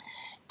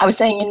 I was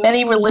saying in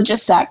many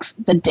religious sects,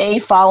 the day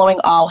following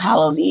All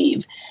Hallows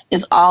Eve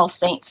is All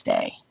Saints'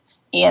 Day.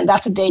 And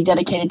that's a day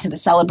dedicated to the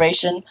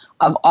celebration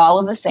of all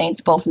of the saints,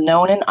 both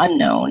known and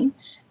unknown.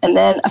 And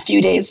then a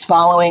few days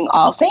following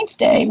All Saints'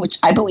 Day, which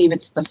I believe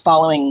it's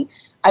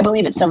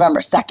November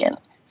 2nd.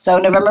 So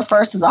November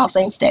 1st is All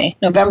Saints' Day.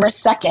 November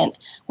 2nd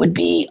would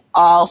be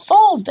All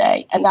Souls'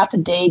 Day. And that's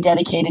a day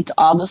dedicated to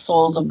all the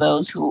souls of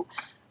those who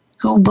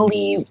we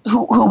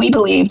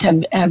believed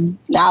have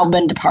now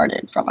been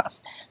departed from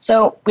us.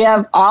 So we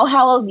have All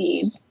Hallows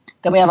Eve,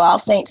 then we have All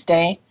Saints'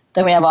 Day,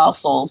 then we have All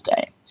Souls'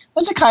 Day.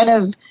 Those are kind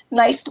of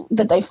nice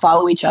that they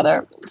follow each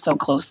other so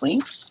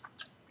closely.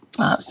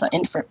 So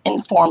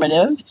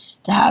informative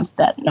to have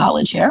that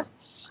knowledge here.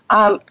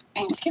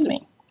 Excuse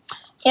me.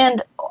 And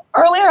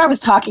earlier I was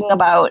talking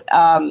about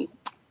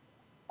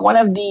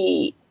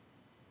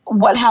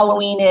what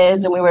Halloween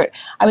is, and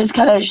I was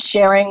kind of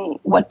sharing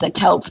what the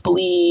Celts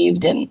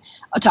believed and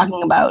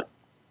talking about,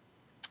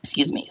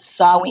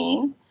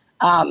 Samhain.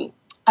 I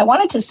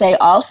wanted to say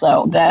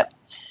also that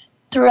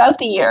throughout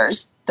the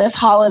years, this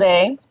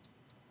holiday,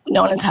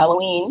 known as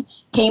Halloween,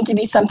 came to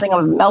be something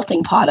of a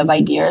melting pot of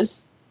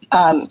ideas,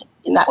 and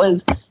that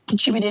was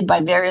contributed by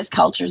various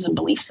cultures and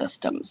belief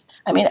systems.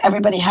 I mean,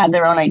 everybody had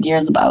their own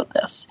ideas about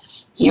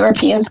this.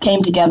 Europeans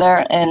came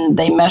together and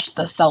they meshed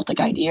the Celtic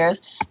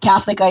ideas,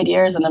 Catholic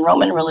ideas, and the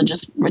Roman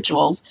religious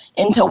rituals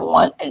into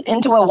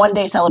a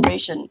one-day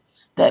celebration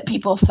that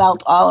people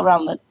felt all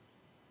around the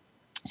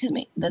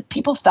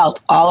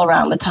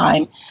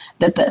time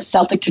that the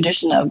Celtic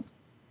tradition of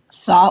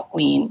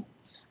Samhain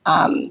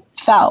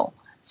fell.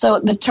 So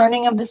the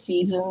turning of the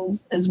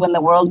seasons is when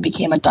the world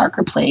became a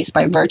darker place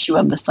by virtue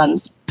of the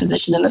sun's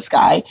position in the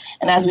sky.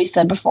 And as we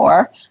said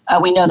before,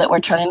 we know that we're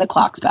turning the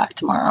clocks back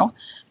tomorrow.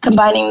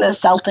 Combining the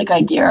Celtic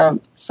idea of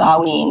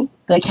Samhain,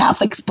 the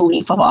Catholics'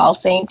 belief of All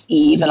Saints'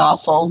 Eve and All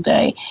Souls'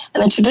 Day,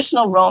 and the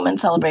traditional Roman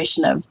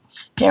celebration of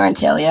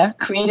Parentalia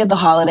created the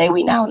holiday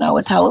we now know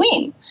as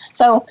Halloween.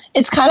 So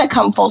it's kind of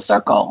come full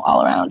circle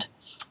all around.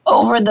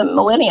 Over the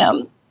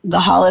millennium, the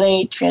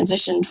holiday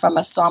transitioned from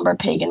a somber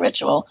pagan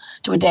ritual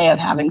to a day of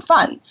having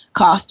fun,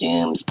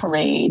 costumes,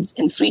 parades,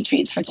 and sweet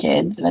treats for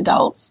kids and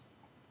adults.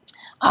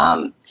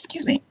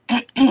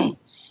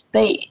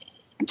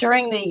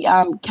 During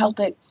the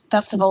Celtic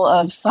festival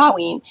of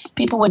Samhain,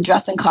 people would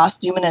dress in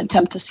costume in an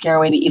attempt to scare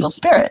away the evil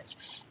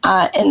spirits.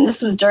 And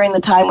this was during the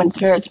time when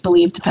spirits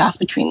believed to pass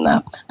between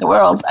the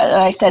worlds. And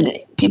I said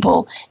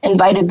people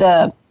invited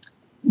the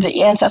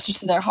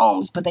ancestors to their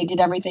homes, but they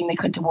did everything they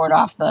could to ward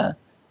off the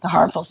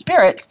harmful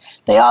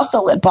spirits. They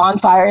also lit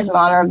bonfires in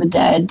honor of the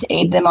dead to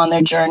aid them on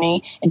their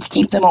journey and to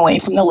keep them away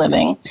from the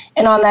living.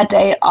 And on that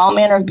day, all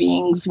manner of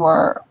beings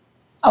were,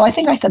 I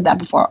think I said that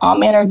before, all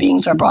manner of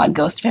beings were abroad,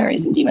 ghosts,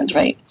 fairies, and demons,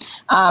 right?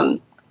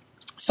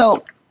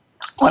 So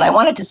what I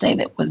wanted to say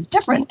that was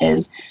different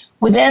is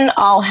within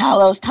All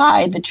Hallows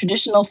Tide, the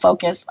traditional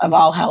focus of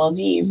All Hallows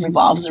Eve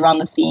revolves around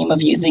the theme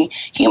of using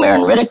humor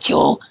and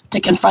ridicule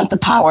to confront the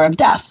power of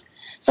death.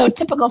 So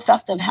typical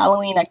festive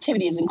Halloween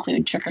activities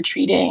include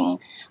trick-or-treating,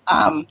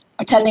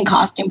 attending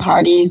costume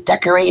parties,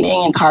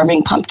 decorating and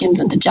carving pumpkins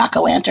into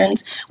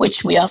jack-o'-lanterns,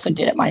 which we also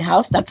did at my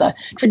house. That's a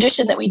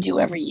tradition that we do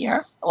every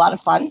year. A lot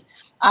of fun.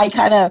 I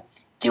kind of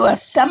do a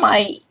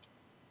semi-easy,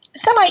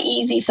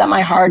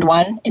 semi-hard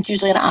one. It's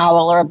usually an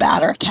owl or a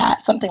bat or a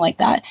cat, something like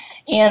that.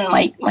 And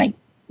my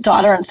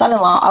daughter and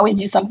son-in-law always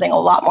do something a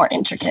lot more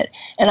intricate,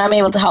 and I'm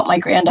able to help my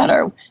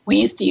granddaughter. We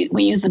use the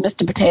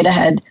Mr. Potato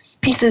Head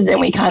pieces,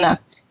 and we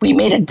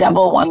made a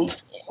devil one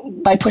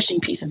by pushing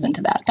pieces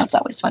into that. That's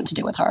always fun to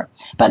do with her.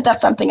 But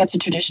that's a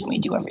tradition we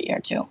do every year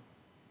too.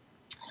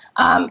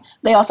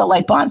 They also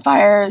light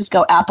bonfires,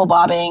 go apple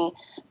bobbing,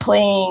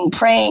 playing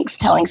pranks,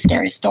 telling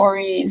scary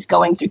stories,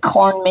 going through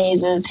corn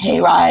mazes,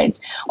 hay rides,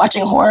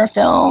 watching horror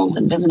films,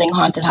 and visiting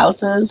haunted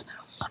houses.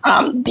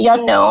 The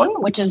Unknown,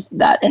 which is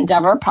that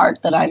endeavor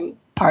part that I'm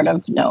part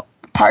of the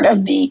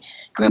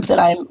group that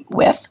I'm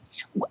with,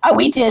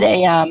 we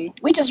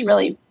just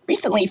really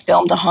recently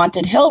filmed a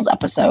Haunted Hills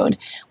episode,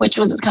 which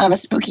was kind of a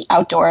spooky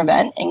outdoor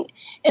event, and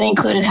it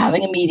included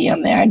having a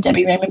medium there,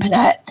 Debbie Raymond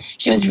Panette.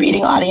 She was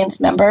reading audience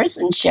members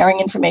and sharing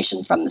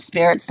information from the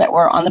spirits that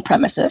were on the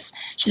premises.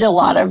 She did a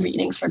lot of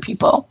readings for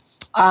people.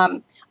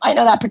 I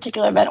know that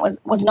particular event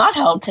was not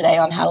held today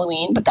on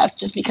Halloween, but that's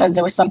just because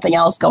there was something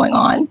else going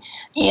on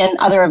and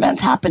other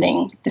events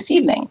happening this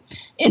evening.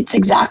 It's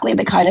exactly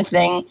the kind of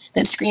thing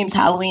that screams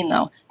Halloween,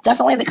 though.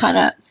 Definitely the kind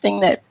of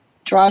thing that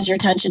draws your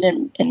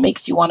attention and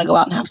makes you want to go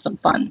out and have some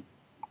fun.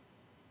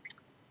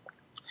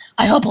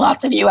 I hope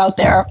lots of you out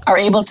there are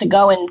able to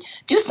go and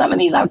do some of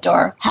these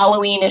outdoor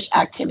Halloween-ish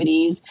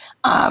activities.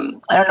 I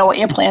don't know what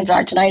your plans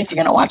are tonight, if you're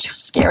going to watch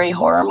scary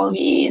horror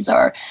movies,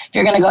 or if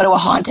you're going to go to a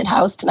haunted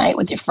house tonight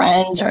with your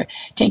friends, or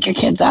take your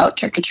kids out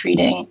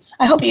trick-or-treating.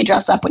 I hope you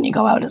dress up when you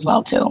go out as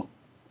well, too.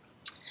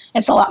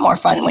 It's a lot more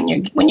fun when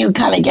you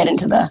kind of get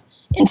into the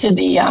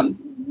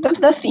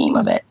theme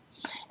of it.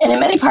 And in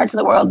many parts of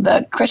the world,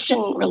 the Christian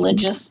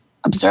religious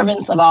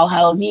observance of All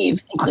Hallows Eve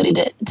included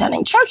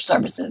attending church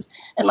services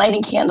and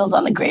lighting candles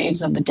on the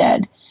graves of the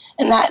dead.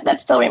 And that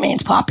still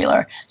remains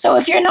popular. So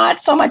if you're not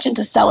so much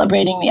into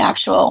celebrating the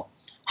actual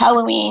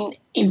Halloween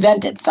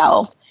event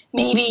itself,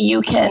 maybe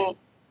you can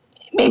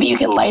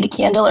light a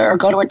candle or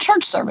go to a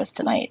church service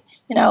tonight,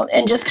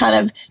 and just kind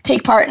of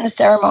take part in the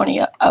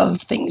ceremony of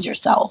things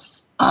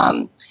yourself.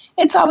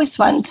 It's always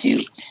fun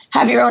to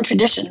have your own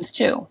traditions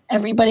too.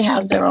 Everybody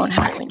has their own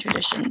Halloween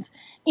traditions,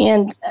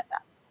 and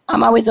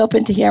I'm always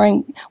open to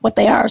hearing what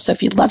they are. So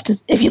if you'd like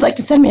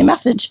to send me a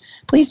message,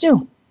 please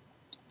do.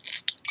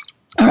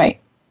 All right.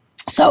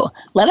 So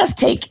let us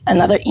take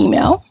another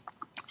email.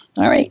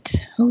 All right.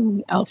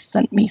 Who else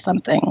sent me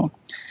something?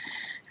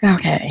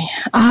 Okay.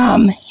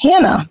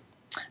 Hannah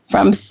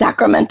from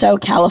Sacramento,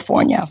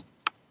 California.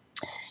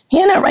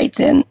 Hannah writes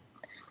in,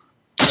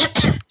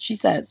 she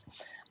says,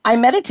 I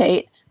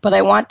meditate, but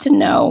I want to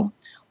know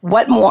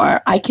what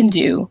more I can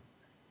do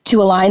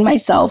to align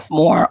myself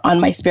more on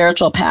my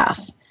spiritual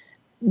path,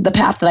 the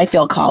path that I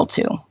feel called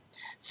to.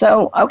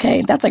 So,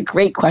 okay, that's a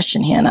great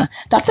question, Hannah.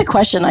 That's a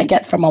question I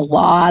get from a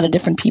lot of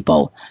different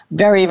people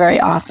very, very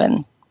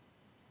often.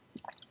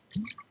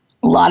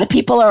 A lot of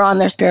people are on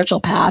their spiritual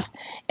path,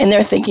 and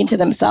they're thinking to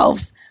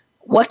themselves,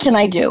 what can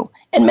I do?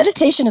 And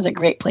meditation is a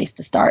great place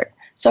to start.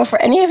 So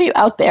for any of you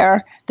out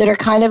there that are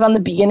kind of on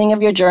the beginning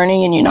of your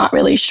journey and you're not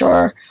really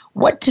sure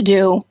what to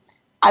do,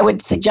 I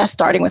would suggest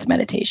starting with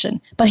meditation.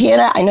 But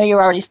Hannah, I know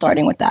you're already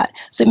starting with that.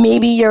 So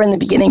maybe you're in the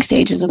beginning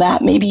stages of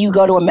that. Maybe you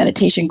go to a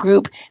meditation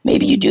group.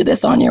 Maybe you do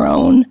this on your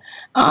own.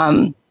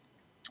 But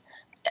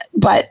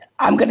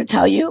I'm going to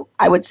tell you,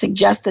 I would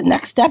suggest the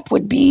next step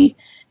would be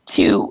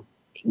to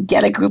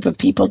get a group of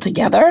people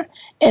together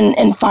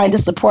and find a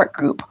support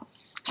group.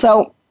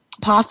 So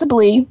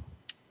possibly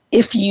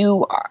if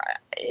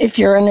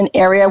you're in an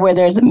area where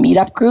there's a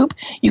meetup group,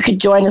 you could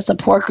join a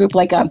support group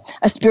like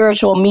a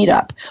spiritual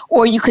meetup,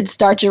 or you could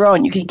start your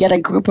own. You could get a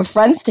group of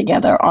friends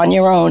together on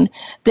your own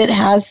that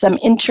has some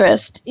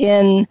interest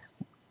in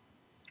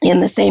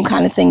the same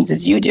kind of things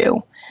as you do.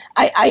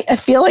 I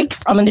feel like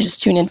I'm going to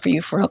just tune in for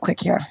you for real quick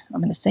here.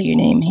 I'm going to say your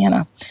name,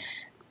 Hannah.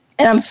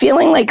 And I'm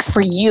feeling like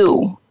for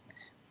you,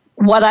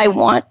 what I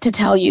want to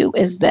tell you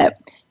is that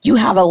you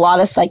have a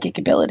lot of psychic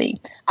ability.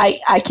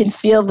 I can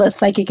feel the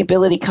psychic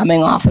ability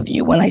coming off of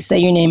you when I say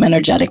your name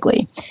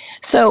energetically.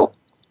 So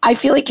I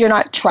feel like you're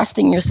not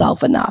trusting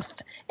yourself enough.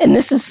 And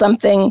this is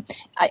something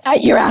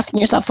you're asking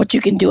yourself what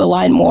you can do,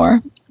 align more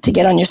to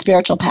get on your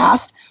spiritual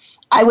path.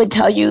 I would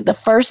tell you the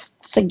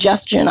first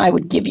suggestion I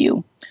would give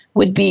you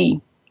would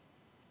be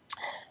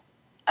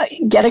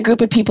get a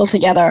group of people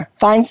together.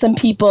 Find some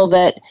people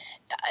that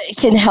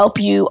can help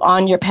you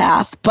on your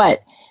path, but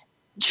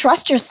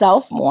trust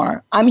yourself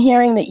more. I'm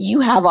hearing that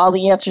you have all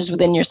the answers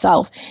within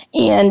yourself.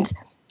 And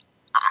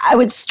I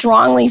would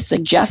strongly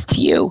suggest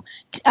to you,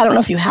 I don't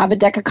know if you have a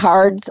deck of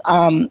cards,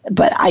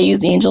 but I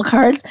use angel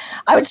cards.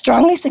 I would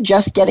strongly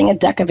suggest getting a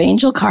deck of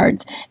angel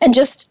cards and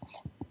just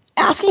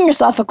asking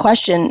yourself a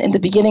question in the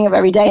beginning of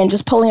every day and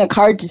just pulling a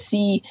card to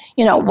see,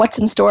 what's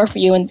in store for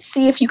you and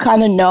see if you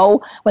kind of know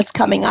what's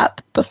coming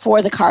up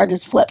before the card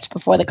is flipped,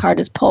 before the card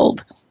is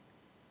pulled.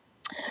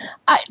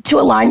 To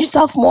align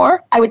yourself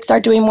more, I would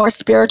start doing more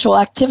spiritual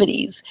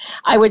activities.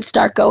 I would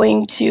start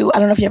going to, I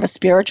don't know if you have a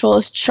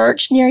spiritualist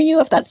church near you,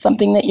 if that's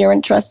something that you're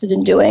interested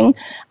in doing.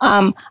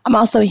 I'm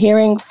also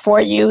hearing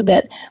for you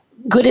that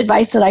good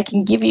advice that I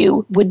can give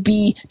you would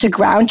be to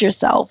ground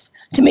yourself,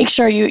 to make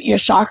sure your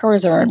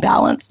chakras are in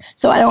balance.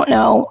 So I don't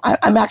know,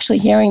 I'm actually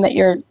hearing that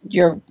your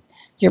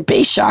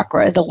base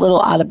chakra is a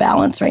little out of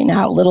balance right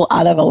now, a little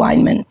out of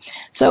alignment.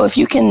 So if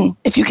you can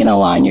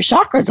align your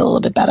chakras a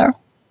little bit better,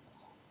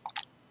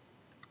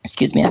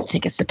 excuse me, I have to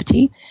take a sip of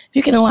tea. If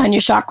you can align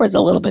your chakras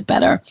a little bit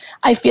better,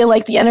 I feel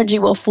like the energy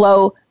will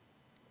flow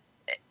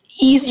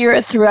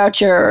easier throughout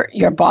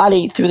your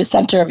body, through the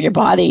center of your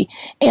body.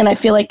 And I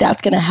feel like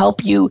that's going to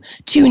help you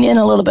tune in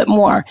a little bit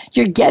more.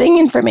 You're getting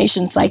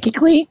information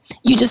psychically.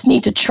 You just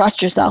need to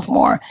trust yourself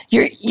more.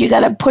 You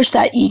got to push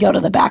that ego to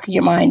the back of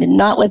your mind and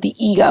not let the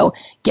ego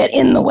get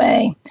in the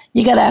way.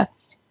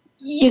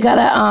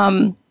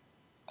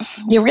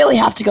 You really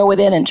have to go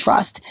within and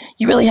trust.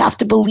 You really have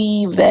to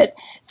believe that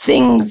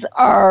things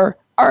are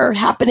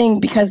happening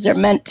because they're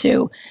meant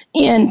to.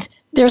 And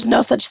there's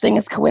no such thing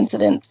as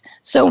coincidence.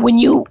 So when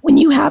you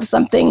have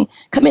something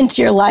come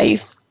into your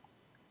life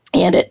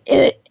and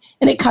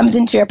it comes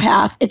into your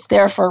path, it's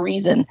there for a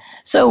reason.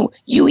 So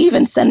you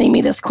even sending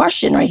me this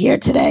question right here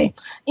today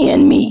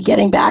and me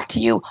getting back to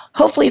you,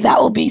 hopefully that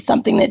will be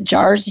something that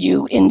jars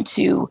you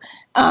into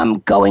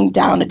going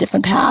down a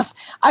different path.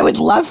 I would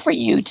love for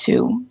you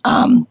to,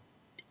 I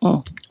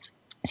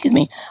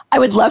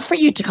would love for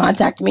you to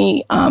contact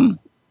me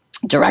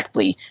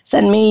directly.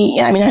 Send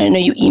me, I know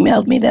you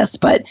emailed me this,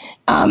 but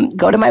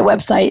go to my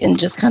website and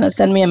just kind of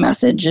send me a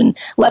message and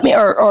let me,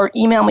 or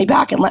email me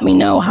back and let me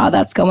know how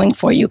that's going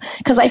for you.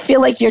 Because I feel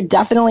like you're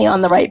definitely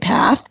on the right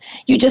path.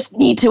 You just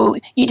need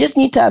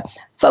to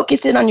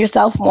focus in on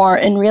yourself more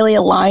and really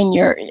align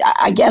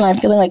again, I'm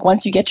feeling like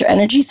once you get your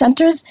energy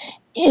centers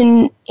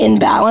in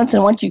balance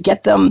and once you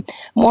get them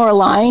more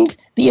aligned,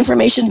 the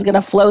information is going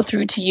to flow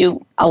through to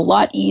you a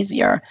lot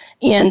easier.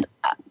 And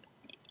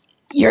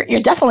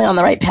you're definitely on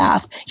the right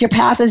path. Your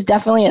path is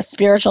definitely a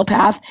spiritual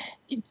path.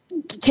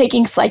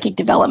 Taking psychic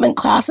development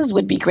classes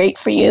would be great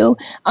for you.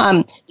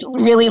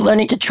 Really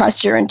learning to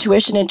trust your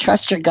intuition and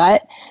trust your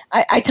gut.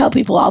 I tell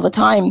people all the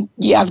time,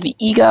 you have the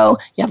ego,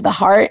 you have the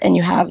heart, and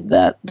you have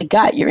the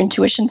gut, your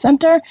intuition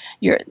center,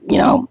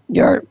 and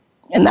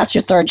that's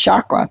your third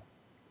chakra.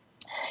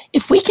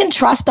 If we can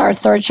trust our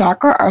third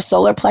chakra, our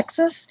solar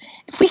plexus,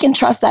 if we can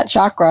trust that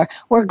chakra,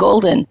 we're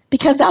golden,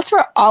 because that's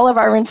where all of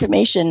our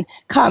information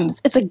comes.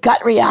 It's a gut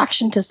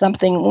reaction to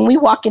something. When we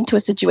walk into a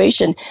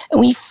situation and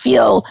we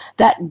feel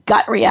that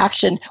gut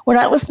reaction, we're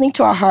not listening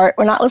to our heart,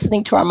 we're not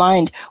listening to our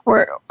mind,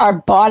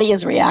 our body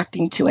is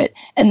reacting to it.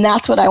 And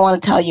that's what I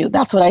want to tell you.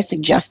 That's what I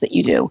suggest that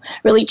you do.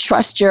 Really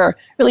trust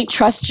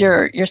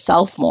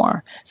yourself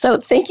more. So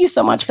thank you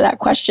so much for that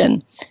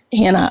question,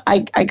 Hannah.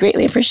 I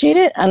greatly appreciate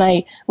it, and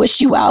I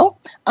wish you well.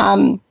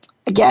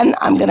 Again,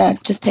 I'm going to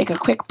just take a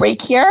quick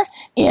break here,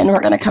 and we're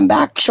going to come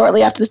back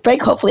shortly after this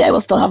break. Hopefully I will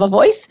still have a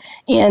voice,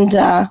 and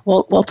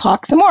we'll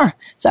talk some more.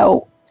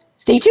 So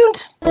stay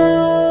tuned.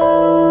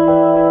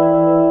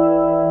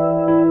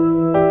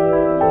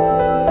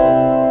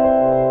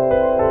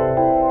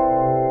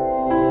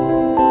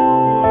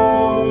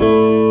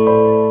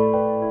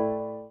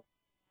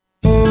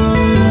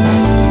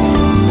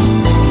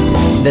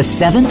 The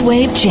Seventh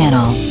Wave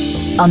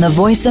Channel on the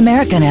Voice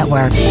America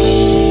Network.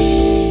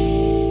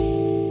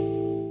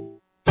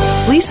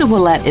 Lisa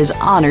Willette is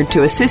honored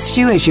to assist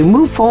you as you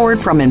move forward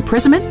from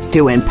imprisonment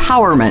to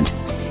empowerment.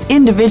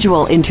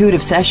 Individual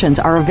intuitive sessions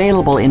are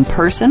available in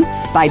person,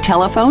 by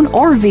telephone,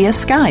 or via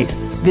Skype.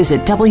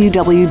 Visit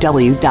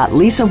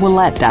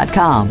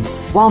www.lisawillette.com.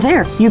 While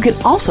there, you can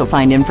also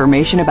find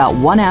information about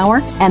 1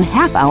 hour and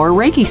half-hour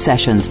Reiki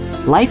sessions,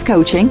 life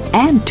coaching,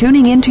 and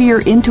tuning into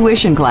your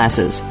intuition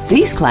classes.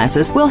 These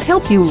classes will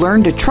help you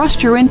learn to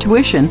trust your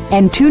intuition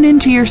and tune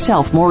into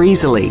yourself more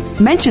easily.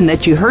 Mention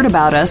that you heard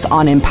about us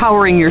on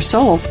Empowering Your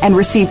Soul and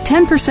receive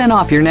 10%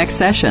 off your next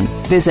session.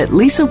 Visit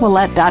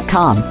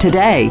lisawillette.com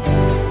today.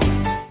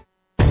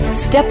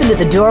 Step into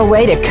the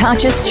doorway to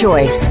conscious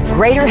choice,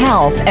 greater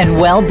health,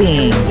 and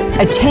well-being.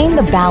 Attain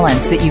the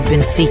balance that you've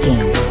been seeking.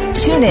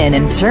 Tune in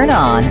and turn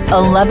on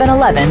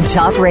 1111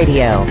 Talk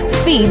Radio.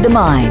 Feed the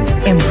mind.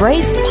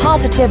 Embrace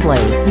positively.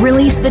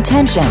 Release the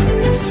tension.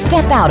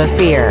 Step out of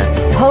fear.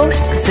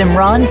 Host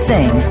Simran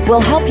Singh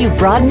will help you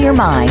broaden your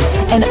mind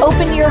and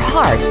open your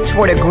heart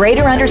toward a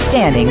greater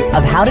understanding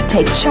of how to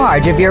take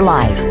charge of your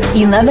life.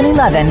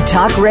 1111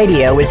 Talk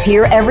Radio is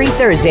here every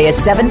Thursday at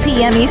 7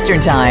 p.m.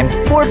 Eastern Time,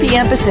 4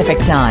 p.m. Pacific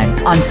Time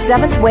on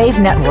 7th Wave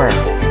Network.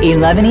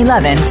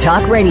 1111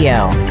 Talk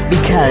Radio,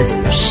 because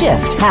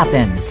shift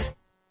happens.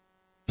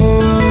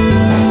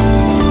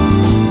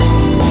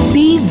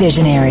 Be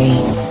visionary.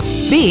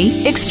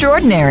 Be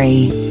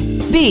extraordinary.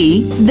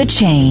 Be the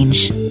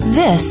change.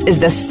 This is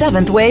the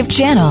 7th Wave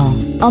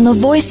Channel on the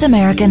Voice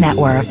America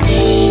Network.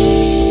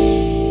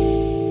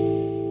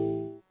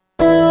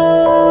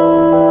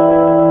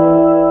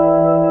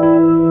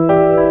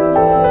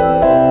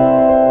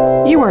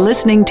 You are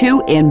listening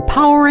to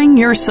Empowering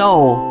Your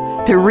Soul.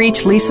 To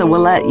reach Lisa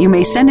Willette, you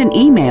may send an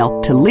email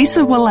to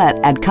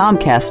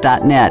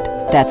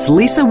lisawillette@comcast.net. That's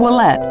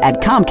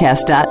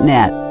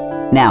lisawillette@comcast.net.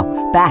 Now,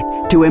 back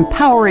to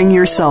Empowering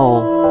Your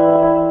Soul.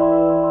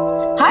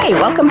 Hi,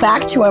 welcome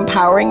back to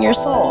Empowering Your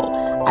Soul.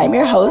 I'm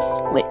your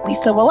host,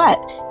 Lisa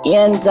Willette.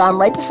 And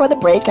right before the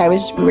break, we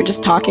were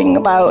just talking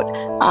about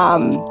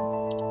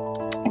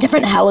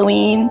different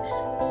Halloween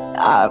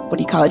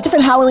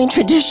different Halloween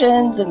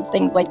traditions and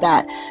things like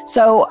that.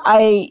 So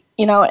I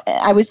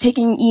was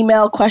taking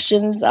email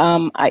questions.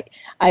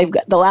 I've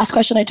got the last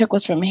question I took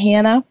was from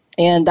Hannah,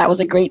 and that was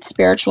a great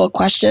spiritual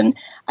question.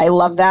 I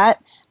love that.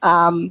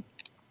 And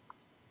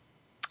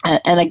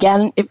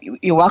again, if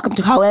you're welcome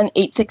to call in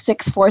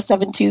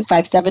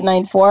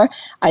 866-472-5794.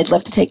 I'd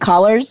love to take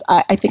callers.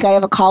 I think I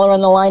have a caller on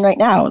the line right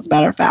now, as a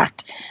matter of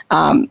fact.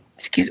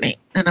 Excuse me.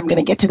 And I'm going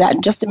to get to that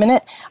in just a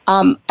minute.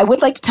 I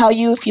would like to tell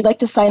you, if you'd like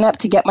to sign up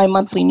to get my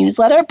monthly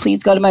newsletter,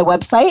 please go to my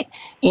website,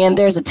 and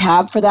there's a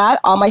tab for that.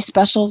 All my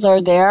specials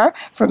are there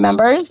for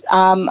members.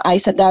 I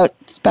send out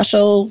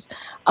specials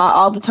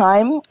all the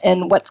time,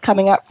 and what's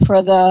coming up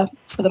for the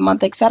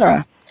month,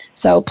 etc.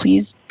 So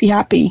please be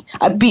happy.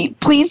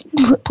 Please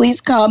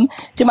come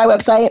to my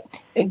website.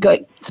 Go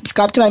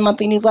subscribe to my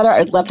monthly newsletter.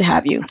 I'd love to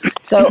have you.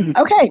 So,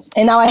 okay.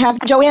 And now I have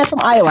Joanne from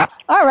Iowa.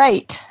 All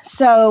right.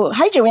 So,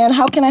 hi, Joanne.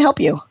 How can I help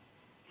you?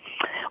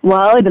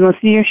 Well, I've been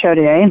listening to your show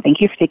today, and thank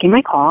you for taking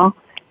my call.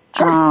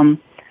 Sure.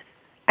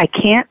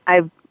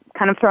 I've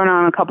kind of thrown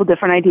on a couple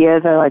different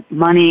ideas, like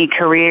money,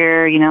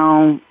 career,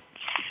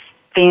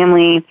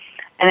 family,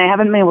 and I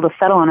haven't been able to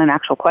settle on an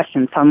actual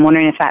question. So I'm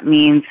wondering if that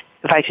means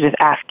if I should just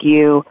ask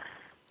you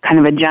kind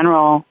of a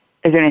general,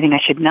 is there anything I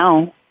should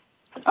know?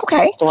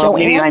 Okay, or Joanne.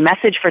 Maybe my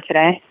message for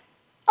today.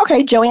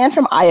 Okay, Joanne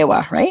from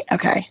Iowa, right?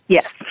 Okay.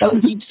 Yes. So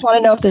you just want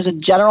to know if there's a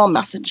general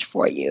message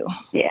for you.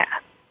 Yeah.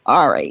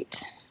 All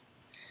right.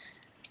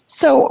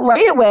 So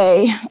right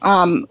away,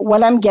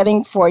 what I'm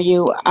getting for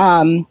you,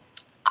 I'm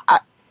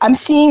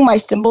seeing my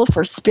symbol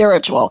for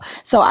spiritual.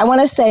 So I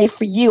want to say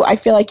for you, I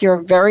feel like you're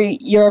a very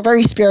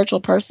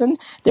spiritual person.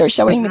 They're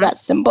showing me that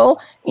symbol,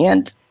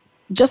 and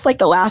just like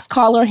the last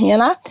caller,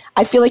 Hannah,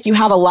 I feel like you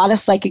have a lot of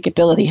psychic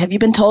ability. Have you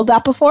been told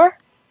that before?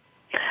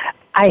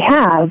 I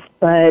have,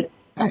 but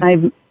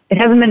it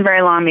hasn't been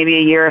very long, maybe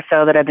a year or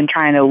so, that I've been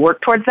trying to work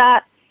towards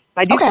that.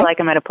 I do feel like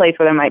I'm at a place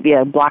where there might be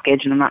a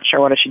blockage, and I'm not sure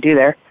what I should do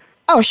there.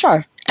 Oh,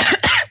 sure.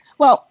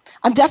 Well,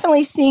 I'm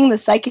definitely seeing the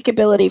psychic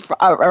ability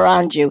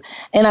around you,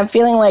 and I'm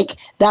feeling like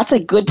that's a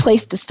good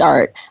place to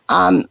start.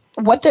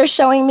 What they're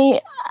showing me,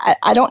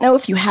 I don't know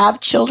if you have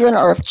children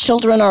or if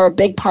children are a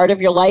big part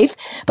of your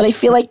life, but I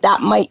feel like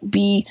that might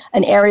be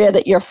an area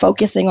that you're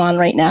focusing on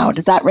right now.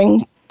 Does that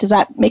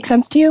make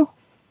sense to you?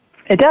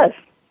 It does.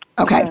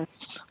 Okay.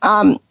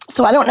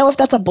 So I don't know if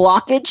that's a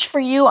blockage for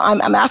you.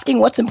 I'm asking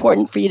what's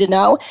important for you to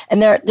know,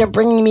 and they're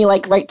bringing me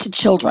like right to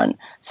children.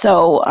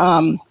 So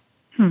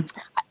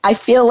I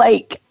feel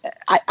like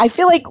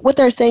what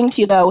they're saying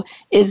to you though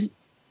is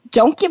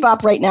don't give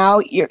up right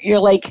now.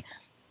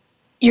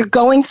 You're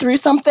going through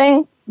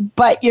something,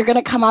 but you're going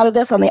to come out of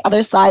this on the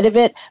other side of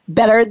it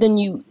better than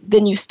you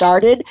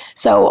started.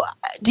 So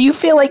do you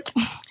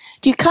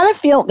kind of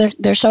feel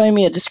they're showing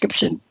me a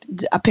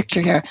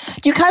picture here.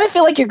 Do you kind of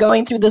feel like you're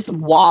going through this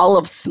wall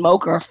of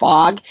smoke or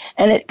fog,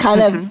 and it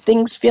kind of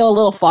things feel a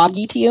little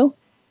foggy to you?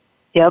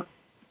 Yep.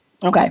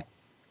 Okay.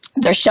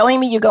 They're showing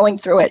me you going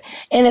through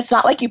it. And it's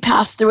not like you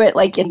pass through it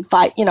like in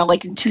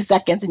like in 2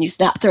 seconds and you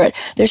snap through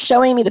it. They're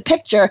showing me the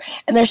picture,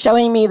 and they're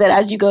showing me that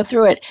as you go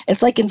through it,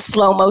 it's like in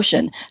slow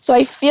motion. So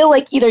I feel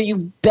like either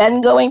you've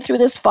been going through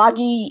this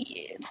foggy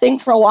thing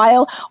for a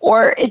while,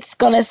 or it's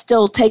going to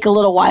still take a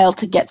little while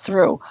to get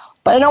through.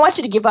 But I don't want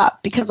you to give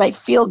up, because I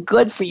feel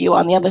good for you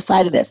on the other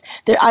side of this.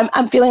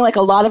 I'm feeling like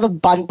a lot of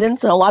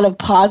abundance and a lot of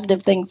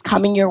positive things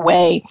coming your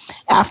way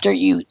after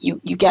you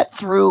get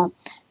through,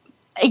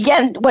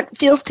 again, what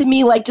feels to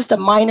me like just a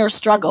minor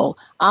struggle.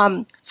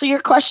 So your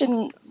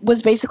question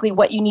was basically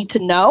what you need to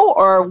know,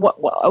 or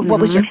what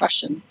was your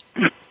question?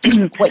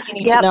 Just what you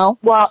need to know?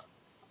 Well,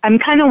 I'm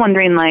kind of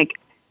wondering, like,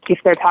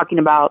 if they're talking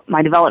about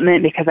my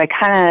development, because I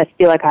kind of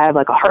feel like I have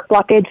like a heart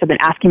blockage. So I've been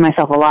asking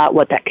myself a lot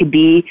what that could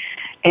be.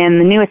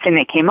 And the newest thing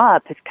that came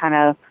up is kind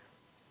of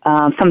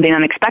something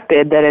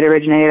unexpected, that it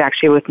originated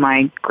actually with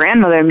my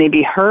grandmother,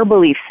 maybe her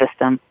belief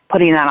system,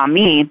 putting that on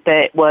me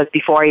that was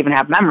before I even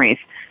have memories.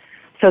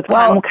 So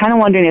I'm kind of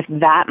wondering if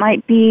that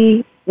might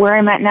be where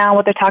I'm at now,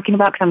 what they're talking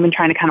about, because I've been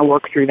trying to kind of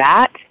work through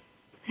that.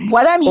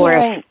 What I'm hearing...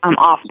 Or if I'm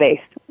off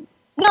base.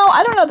 No,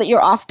 I don't know that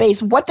you're off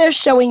base. What they're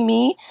showing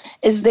me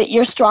is that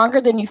you're stronger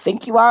than you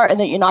think you are, and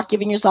that you're not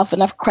giving yourself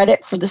enough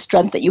credit for the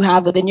strength that you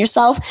have within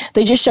yourself.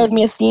 They just showed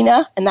me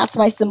Athena, and that's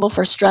my symbol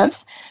for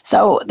strength.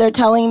 So they're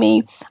telling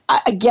me,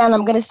 again,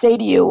 I'm going to say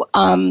to you,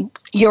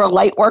 you're a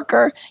light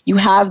worker. You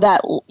have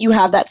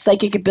that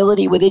psychic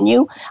ability within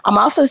you. I'm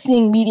also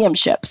seeing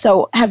mediumship.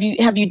 So have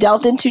you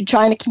delved into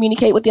trying to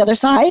communicate with the other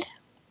side?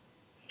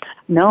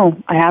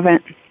 No, I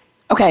haven't.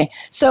 Okay,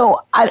 so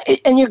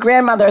and your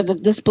grandmother,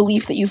 this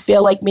belief that you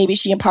feel like maybe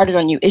she imparted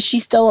on you, is she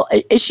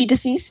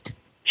deceased?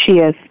 She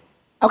is.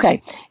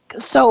 Okay,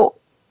 so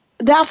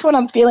that's what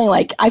I'm feeling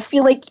like. I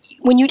feel like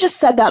when you just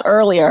said that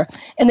earlier,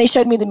 and they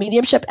showed me the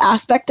mediumship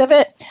aspect of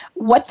it,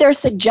 what they're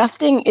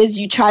suggesting is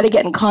you try to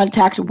get in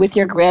contact with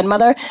your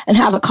grandmother and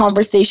have a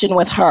conversation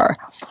with her.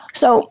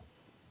 So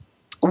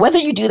whether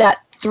you do that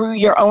through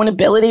your own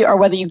ability or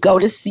whether you go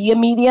to see a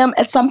medium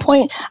at some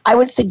point, I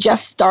would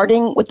suggest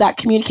starting with that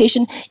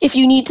communication. If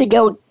you need to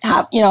go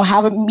have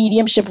a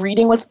mediumship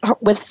reading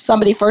with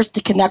somebody first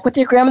to connect with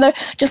your grandmother,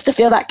 just to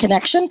feel that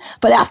connection.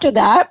 But after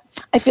that,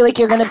 I feel like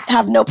you're going to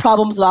have no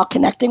problems at all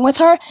connecting with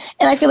her.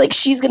 And I feel like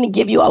she's going to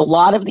give you a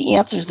lot of the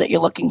answers that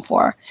you're looking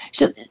for.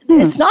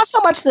 It's not so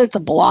much that it's a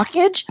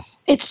blockage.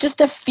 It's just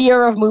a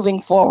fear of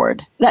moving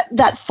forward.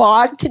 That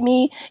fog, to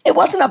me, it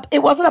wasn't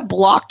a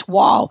blocked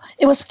wall.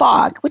 It was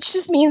fog, which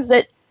just means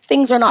that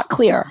things are not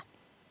clear.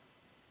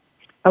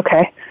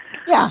 Okay.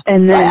 Yeah.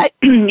 And then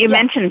you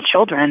mentioned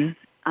children.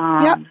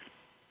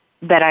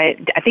 That I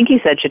think you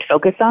said should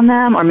focus on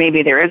them, or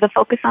maybe there is a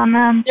focus on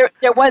them.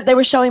 They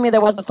were showing me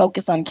there was a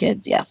focus on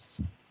kids.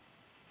 Yes.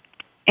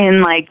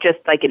 And just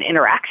in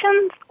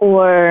interactions,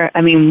 or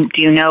do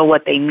you know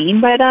what they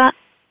mean by that?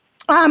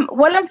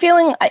 What I'm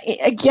feeling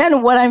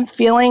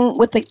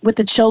with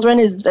the children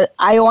is that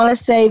I want to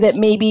say that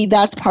maybe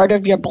that's part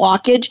of your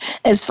blockage,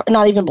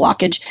 not even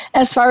blockage.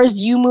 As far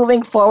as you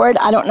moving forward,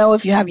 I don't know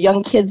if you have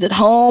young kids at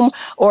home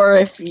or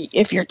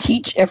if you're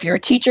a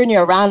teacher and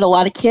you're around a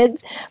lot of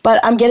kids, but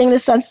I'm getting the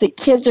sense that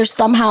kids are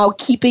somehow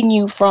keeping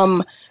you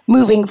from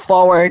moving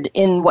forward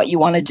in what you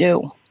want to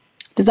do.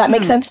 Does that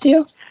make sense to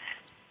you?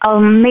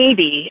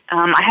 Maybe.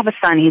 I have a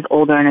son. He's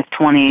older, in his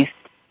 20s.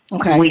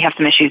 Okay. We have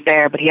some issues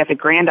there, but he has a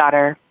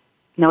granddaughter.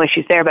 No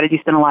issues there, but I do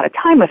spend a lot of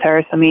time with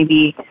her, so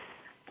maybe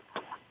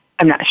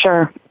I'm not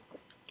sure.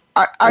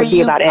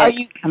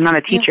 I'm not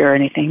a teacher or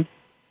anything.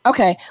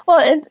 Okay. Well,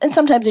 and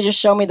sometimes they just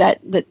show me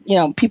that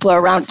people are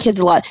around kids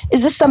a lot.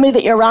 Is this somebody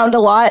that you're around a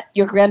lot,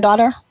 your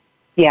granddaughter?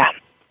 Yeah.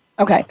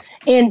 Okay.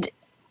 And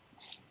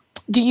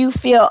do you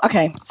feel,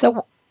 okay,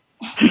 so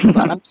hold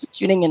on, I'm just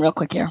tuning in real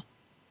quick here.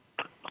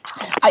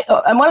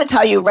 I want to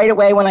tell you right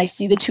away, when I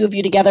see the two of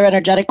you together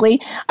energetically,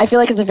 I feel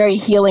like it's a very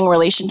healing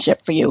relationship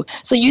for you.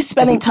 So you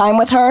spending time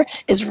with her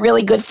is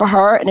really good for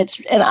her, and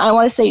I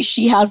want to say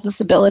she has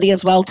this ability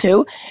as well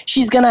too.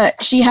 She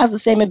has the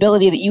same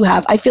ability that you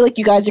have. I feel like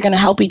you guys are gonna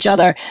help each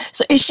other.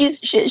 So is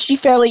she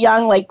fairly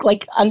young,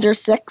 like under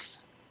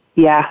 6?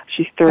 Yeah,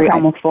 she's 3,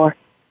 almost 4.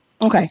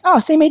 Okay. Oh,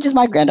 same age as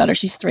my granddaughter.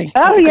 She's 3.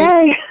 Oh,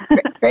 yay!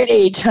 Great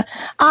age.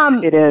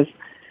 It is.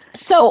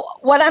 So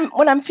what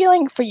I'm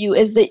feeling for you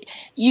is that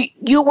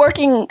you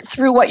working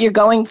through what you're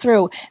going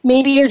through.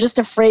 Maybe you're just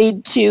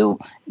afraid to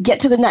get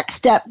to the next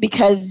step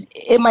because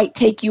it might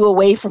take you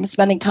away from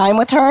spending time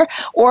with her,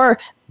 or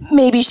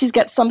maybe she's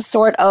got some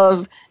sort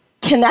of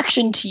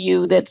connection to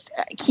you that's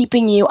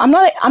keeping you.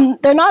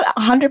 They're not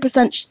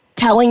 100%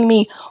 telling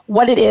me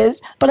what it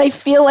is, but I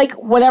feel like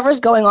whatever's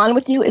going on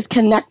with you is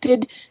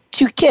connected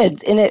to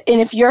kids. And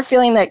if you're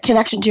feeling that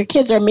connection to your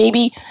kids, or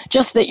maybe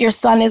just that your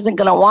son isn't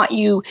going to want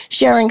you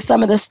sharing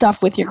some of this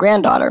stuff with your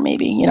granddaughter,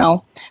 maybe,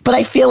 But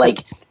I feel like,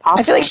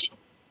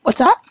 what's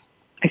that?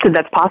 I said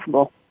that's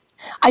possible.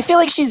 I feel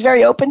like she's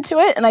very open to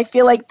it, and I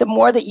feel like the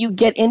more that you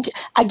get into,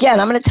 again,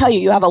 I'm going to tell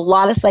you, you have a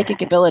lot of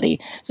psychic ability.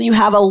 So you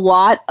have a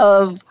lot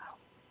of,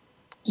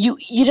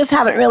 you just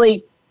haven't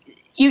really,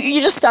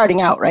 you're just starting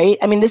out, right?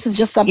 I mean, this is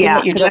just something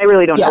that you're just... I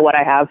really don't know what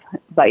I have,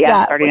 but But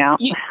yeah, starting out.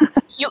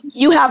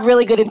 You have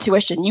really good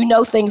intuition. You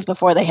know things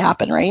before they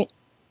happen, right?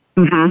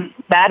 Mm-hmm.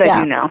 That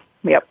I do know.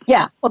 Yep.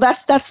 Yeah. Well,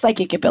 that's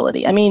psychic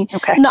ability. I mean,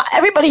 not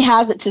everybody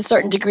has it to a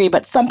certain degree,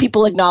 but some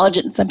people acknowledge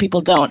it and some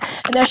people don't.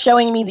 And they're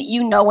showing me that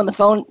you know when the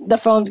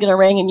phone's going to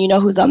ring and you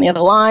know who's on the other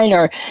line,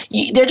 or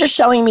they're just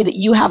showing me that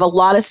you have a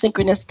lot of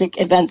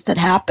synchronistic events that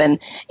happen,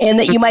 and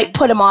that you might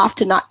put them off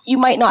you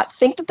might not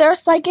think that they're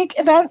psychic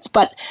events,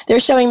 but they're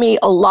showing me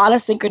a lot of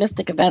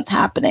synchronistic events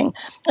happening.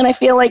 And I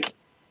feel like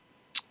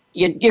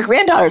your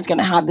granddaughter is going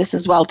to have this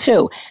as well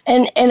too.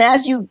 And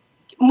as you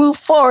move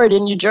forward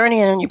in your journey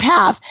and in your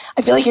path,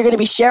 I feel like you're going to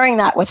be sharing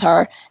that with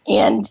her.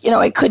 And,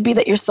 it could be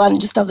that your son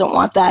just doesn't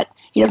want that.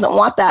 He doesn't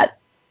want that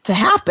to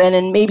happen.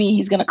 And maybe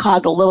he's going to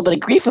cause a little bit of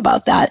grief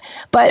about that.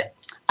 But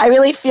I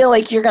really feel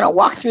like you're going to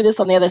walk through this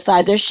on the other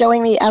side. They're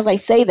showing me, as I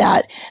say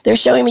that, they're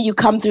showing me you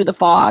come through the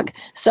fog.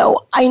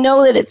 So I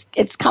know that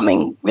it's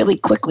coming really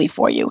quickly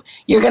for you.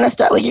 You're going to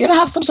start, you're going to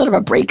have some sort of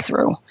a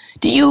breakthrough.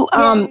 Do you,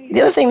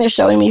 the other thing they're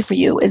showing me for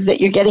you is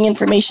that you're getting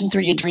information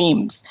through your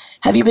dreams.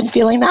 Have you been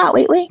feeling that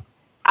lately?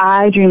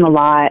 I dream a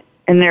lot,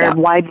 and there's a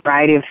wide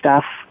variety of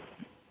stuff.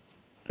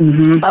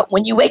 Mm-hmm. But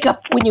when you wake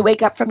up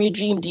from your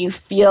dream, do you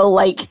feel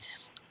like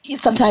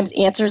sometimes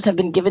answers have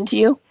been given to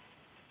you?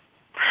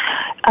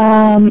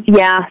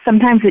 Yeah,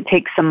 sometimes it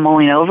takes some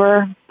mulling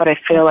over, but I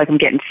feel like I'm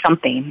getting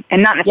something,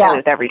 and not necessarily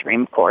with every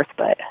dream, of course,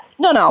 but.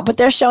 No, but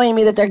they're showing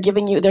me that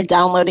they're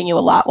downloading you a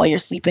lot while you're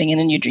sleeping and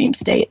in your dream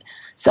state.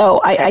 So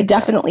I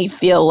definitely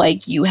feel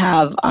like you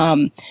have,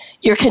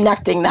 you're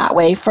connecting that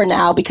way for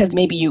now, because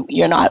maybe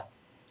you're not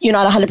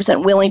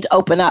 100% willing to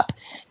open up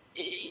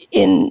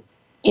in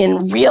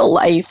real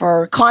life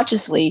or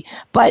consciously,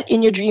 but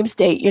in your dream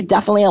state, you're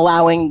definitely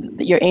allowing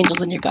your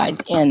angels and your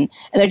guides in, and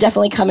they're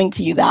definitely coming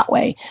to you that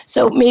way.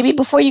 So maybe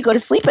before you go to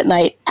sleep at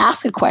night,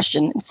 ask a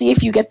question and see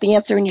if you get the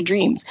answer in your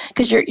dreams,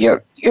 because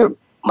you're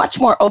much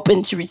more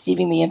open to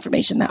receiving the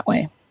information that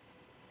way.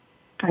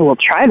 I will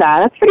try that.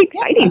 That's pretty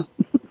exciting.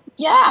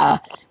 Yeah.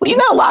 Well, you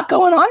got a lot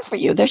going on for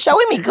you. They're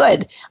showing me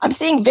good. I'm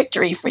seeing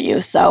victory for you.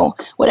 So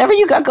whatever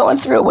you got going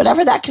through,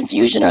 whatever that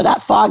confusion or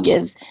that fog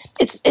is,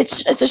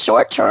 it's a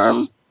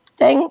short-term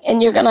thing,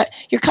 and you're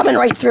coming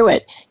right through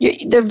it.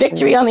 There's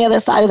victory on the other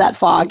side of that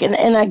fog.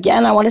 And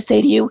again, I want to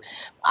say to you,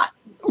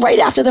 right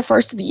after the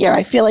first of the year,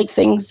 I feel like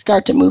things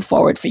start to move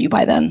forward for you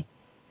by then.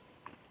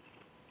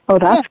 Oh,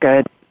 that's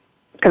good.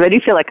 Because I do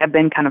feel like I've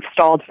been kind of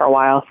stalled for a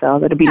while, so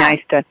that'd be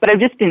nice to. But I've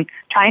just been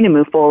trying to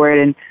move forward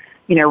and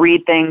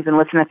read things and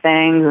listen to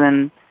things,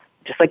 and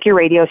just like your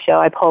radio show,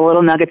 I pull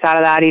little nuggets out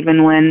of that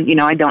even when,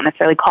 I don't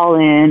necessarily call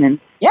in. And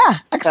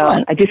excellent.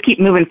 So I just keep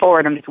moving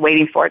forward. I'm just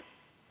waiting for it.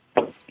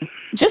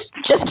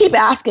 Just keep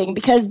asking,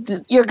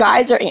 because your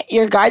guides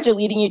are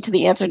leading you to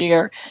the answer to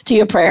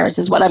your prayers,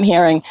 is what I'm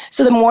hearing.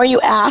 So the more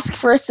you ask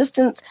for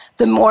assistance,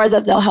 the more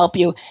that they'll help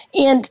you.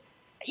 And,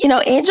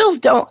 angels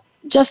don't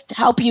just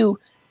help you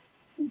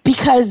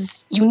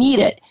because you need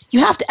it. You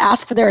have to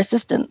ask for their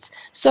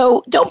assistance.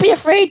 So don't be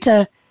afraid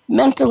to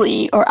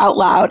mentally or out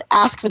loud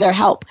ask for their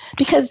help,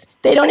 because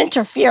they don't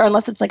interfere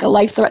unless it's like a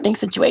life-threatening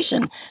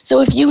situation. So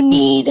if you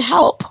need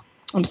help,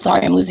 I'm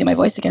sorry, I'm losing my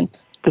voice again.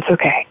 It's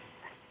okay.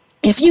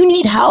 If you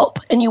need help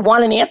and you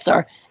want an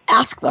answer,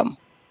 ask them,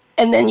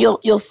 and then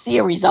you'll see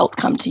a result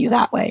come to you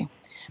that way.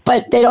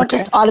 But they don't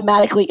just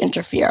automatically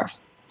interfere.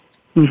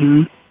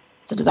 Mm-hmm.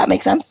 So does that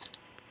make sense?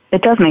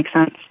 It does make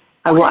sense.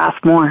 I will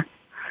ask more.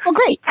 Well,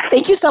 great.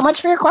 Thank you so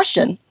much for your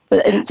question,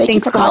 and thank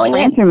you for calling in.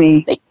 Answer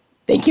me.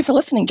 Thank you for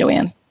listening,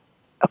 Joanne.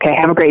 Okay,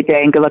 have a great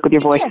day, and good luck with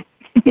your voice.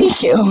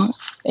 Thank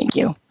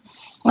you.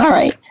 All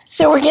right,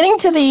 so we're getting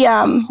to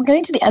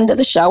the end of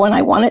the show, and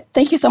I want to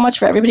thank you so much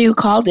for everybody who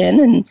called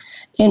in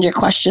and your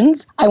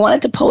questions. I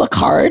wanted to pull a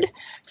card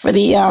for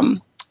the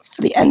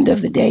end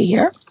of the day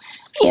here,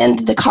 and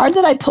the card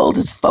that I pulled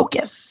is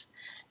focus,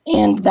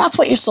 and that's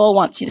what your soul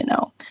wants you to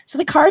know. So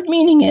the card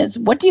meaning is,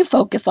 what do you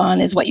focus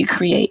on is what you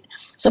create.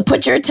 So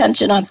put your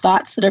attention on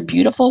thoughts that are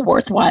beautiful,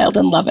 worthwhile,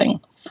 and loving.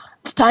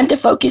 It's time to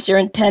focus your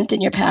intent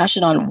and your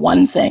passion on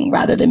one thing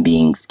rather than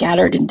being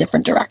scattered in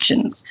different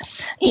directions.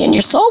 And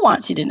your soul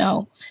wants you to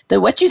know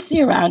that what you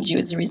see around you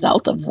is a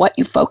result of what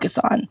you focus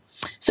on.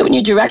 So when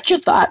you direct your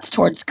thoughts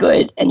towards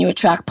good and you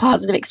attract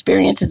positive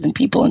experiences and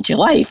people into your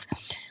life,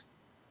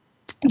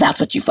 that's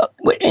what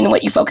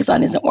what you focus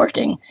on isn't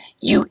working.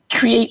 You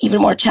create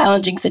even more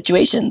challenging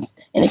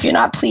situations. And if you're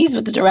not pleased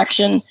with the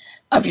direction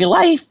of your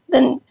life,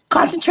 then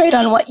concentrate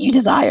on what you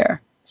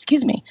desire.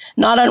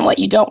 Not on what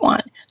you don't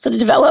want. So to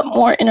develop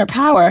more inner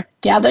power,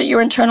 gather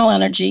your internal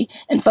energy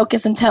and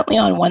focus intently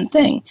on one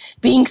thing.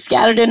 Being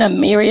scattered in a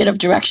myriad of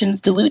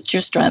directions dilutes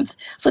your strength.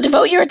 So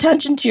devote your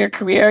attention to your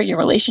career, your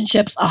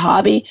relationships, a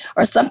hobby,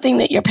 or something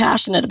that you're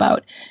passionate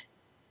about.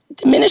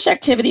 Diminish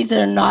activities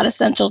that are not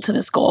essential to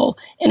this goal,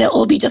 and it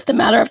will be just a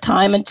matter of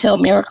time until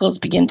miracles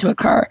begin to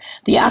occur.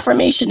 The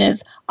affirmation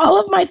is, all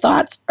of my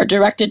thoughts are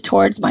directed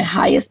towards my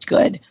highest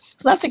good.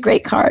 So that's a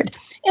great card.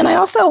 And I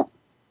also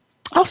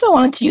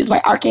wanted to use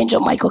my Archangel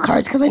Michael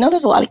cards, because I know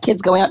there's a lot of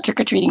kids going out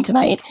trick-or-treating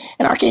tonight,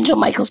 and Archangel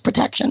Michael's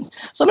protection.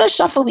 So I'm going to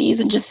shuffle these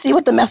and just see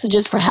what the message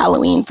is for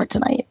Halloween for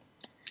tonight.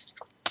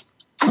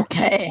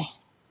 Okay.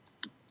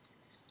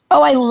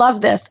 Oh, I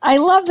love this. I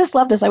love this.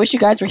 I wish you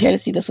guys were here to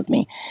see this with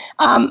me.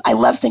 I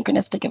love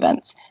synchronistic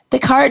events. The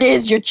card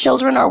is your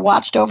children are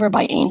watched over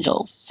by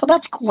angels. So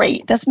that's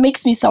great. This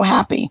makes me so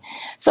happy.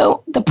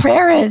 So the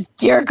prayer is,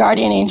 dear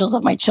guardian angels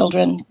of my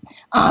children,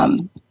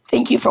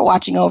 thank you for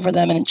watching over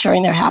them and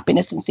ensuring their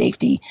happiness and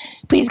safety.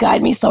 Please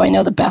guide me so I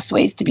know the best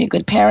ways to be a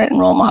good parent and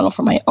role model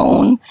for my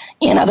own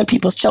and other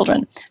people's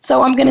children.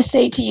 So I'm going to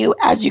say to you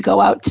as you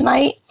go out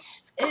tonight,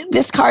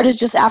 this card is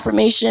just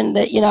affirmation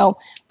that,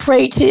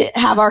 pray to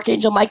have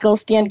Archangel Michael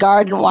stand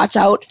guard and watch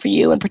out for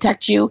you and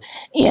protect you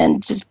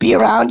and just be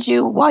around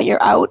you while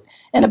you're out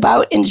and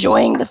about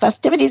enjoying the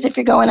festivities if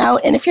you're going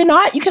out. And if you're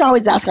not, you can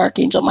always ask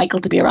Archangel Michael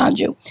to be around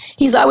you.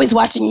 He's always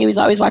watching you. He's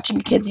always watching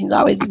the kids. He's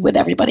always with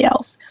everybody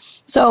else.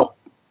 So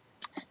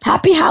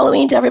happy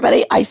Halloween to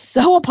everybody. I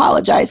so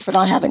apologize for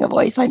not having a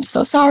voice. I'm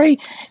so sorry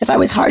if I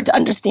was hard to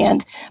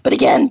understand. But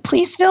again,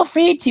 please feel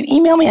free to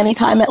email me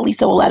anytime at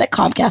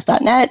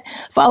lisawillette@comcast.net.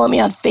 Follow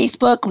me on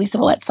Facebook, Lisa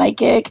Willette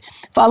Psychic.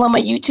 Follow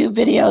my YouTube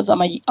videos on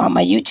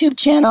my YouTube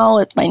channel.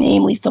 It's my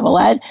name, Lisa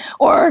Willette.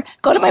 Or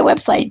go to my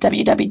website,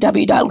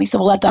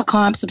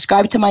 www.lisawillette.com.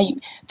 Subscribe to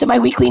my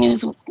weekly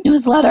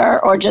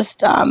newsletter, or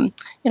just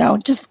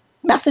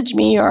message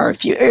me, or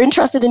if you're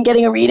interested in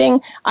getting a reading,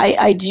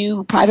 I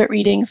do private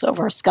readings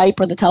over Skype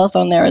or the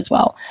telephone there as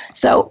well.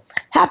 So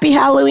happy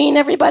Halloween,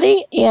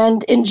 everybody,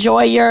 and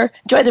enjoy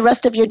the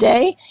rest of your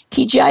day.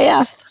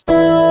 TGIF.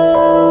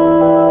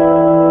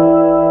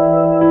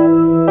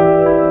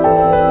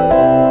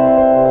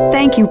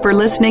 Thank you for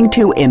listening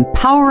to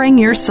Empowering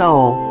Your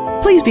Soul.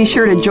 Please be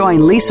sure to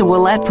join Lisa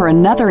Willette for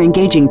another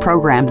engaging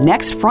program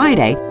next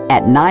Friday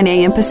at 9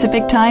 a.m.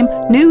 Pacific Time,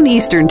 noon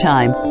Eastern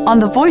Time on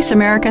the Voice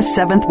America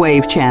 7th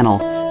Wave channel.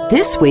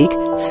 This week,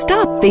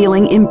 stop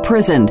feeling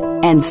imprisoned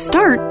and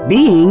start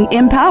being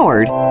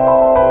empowered.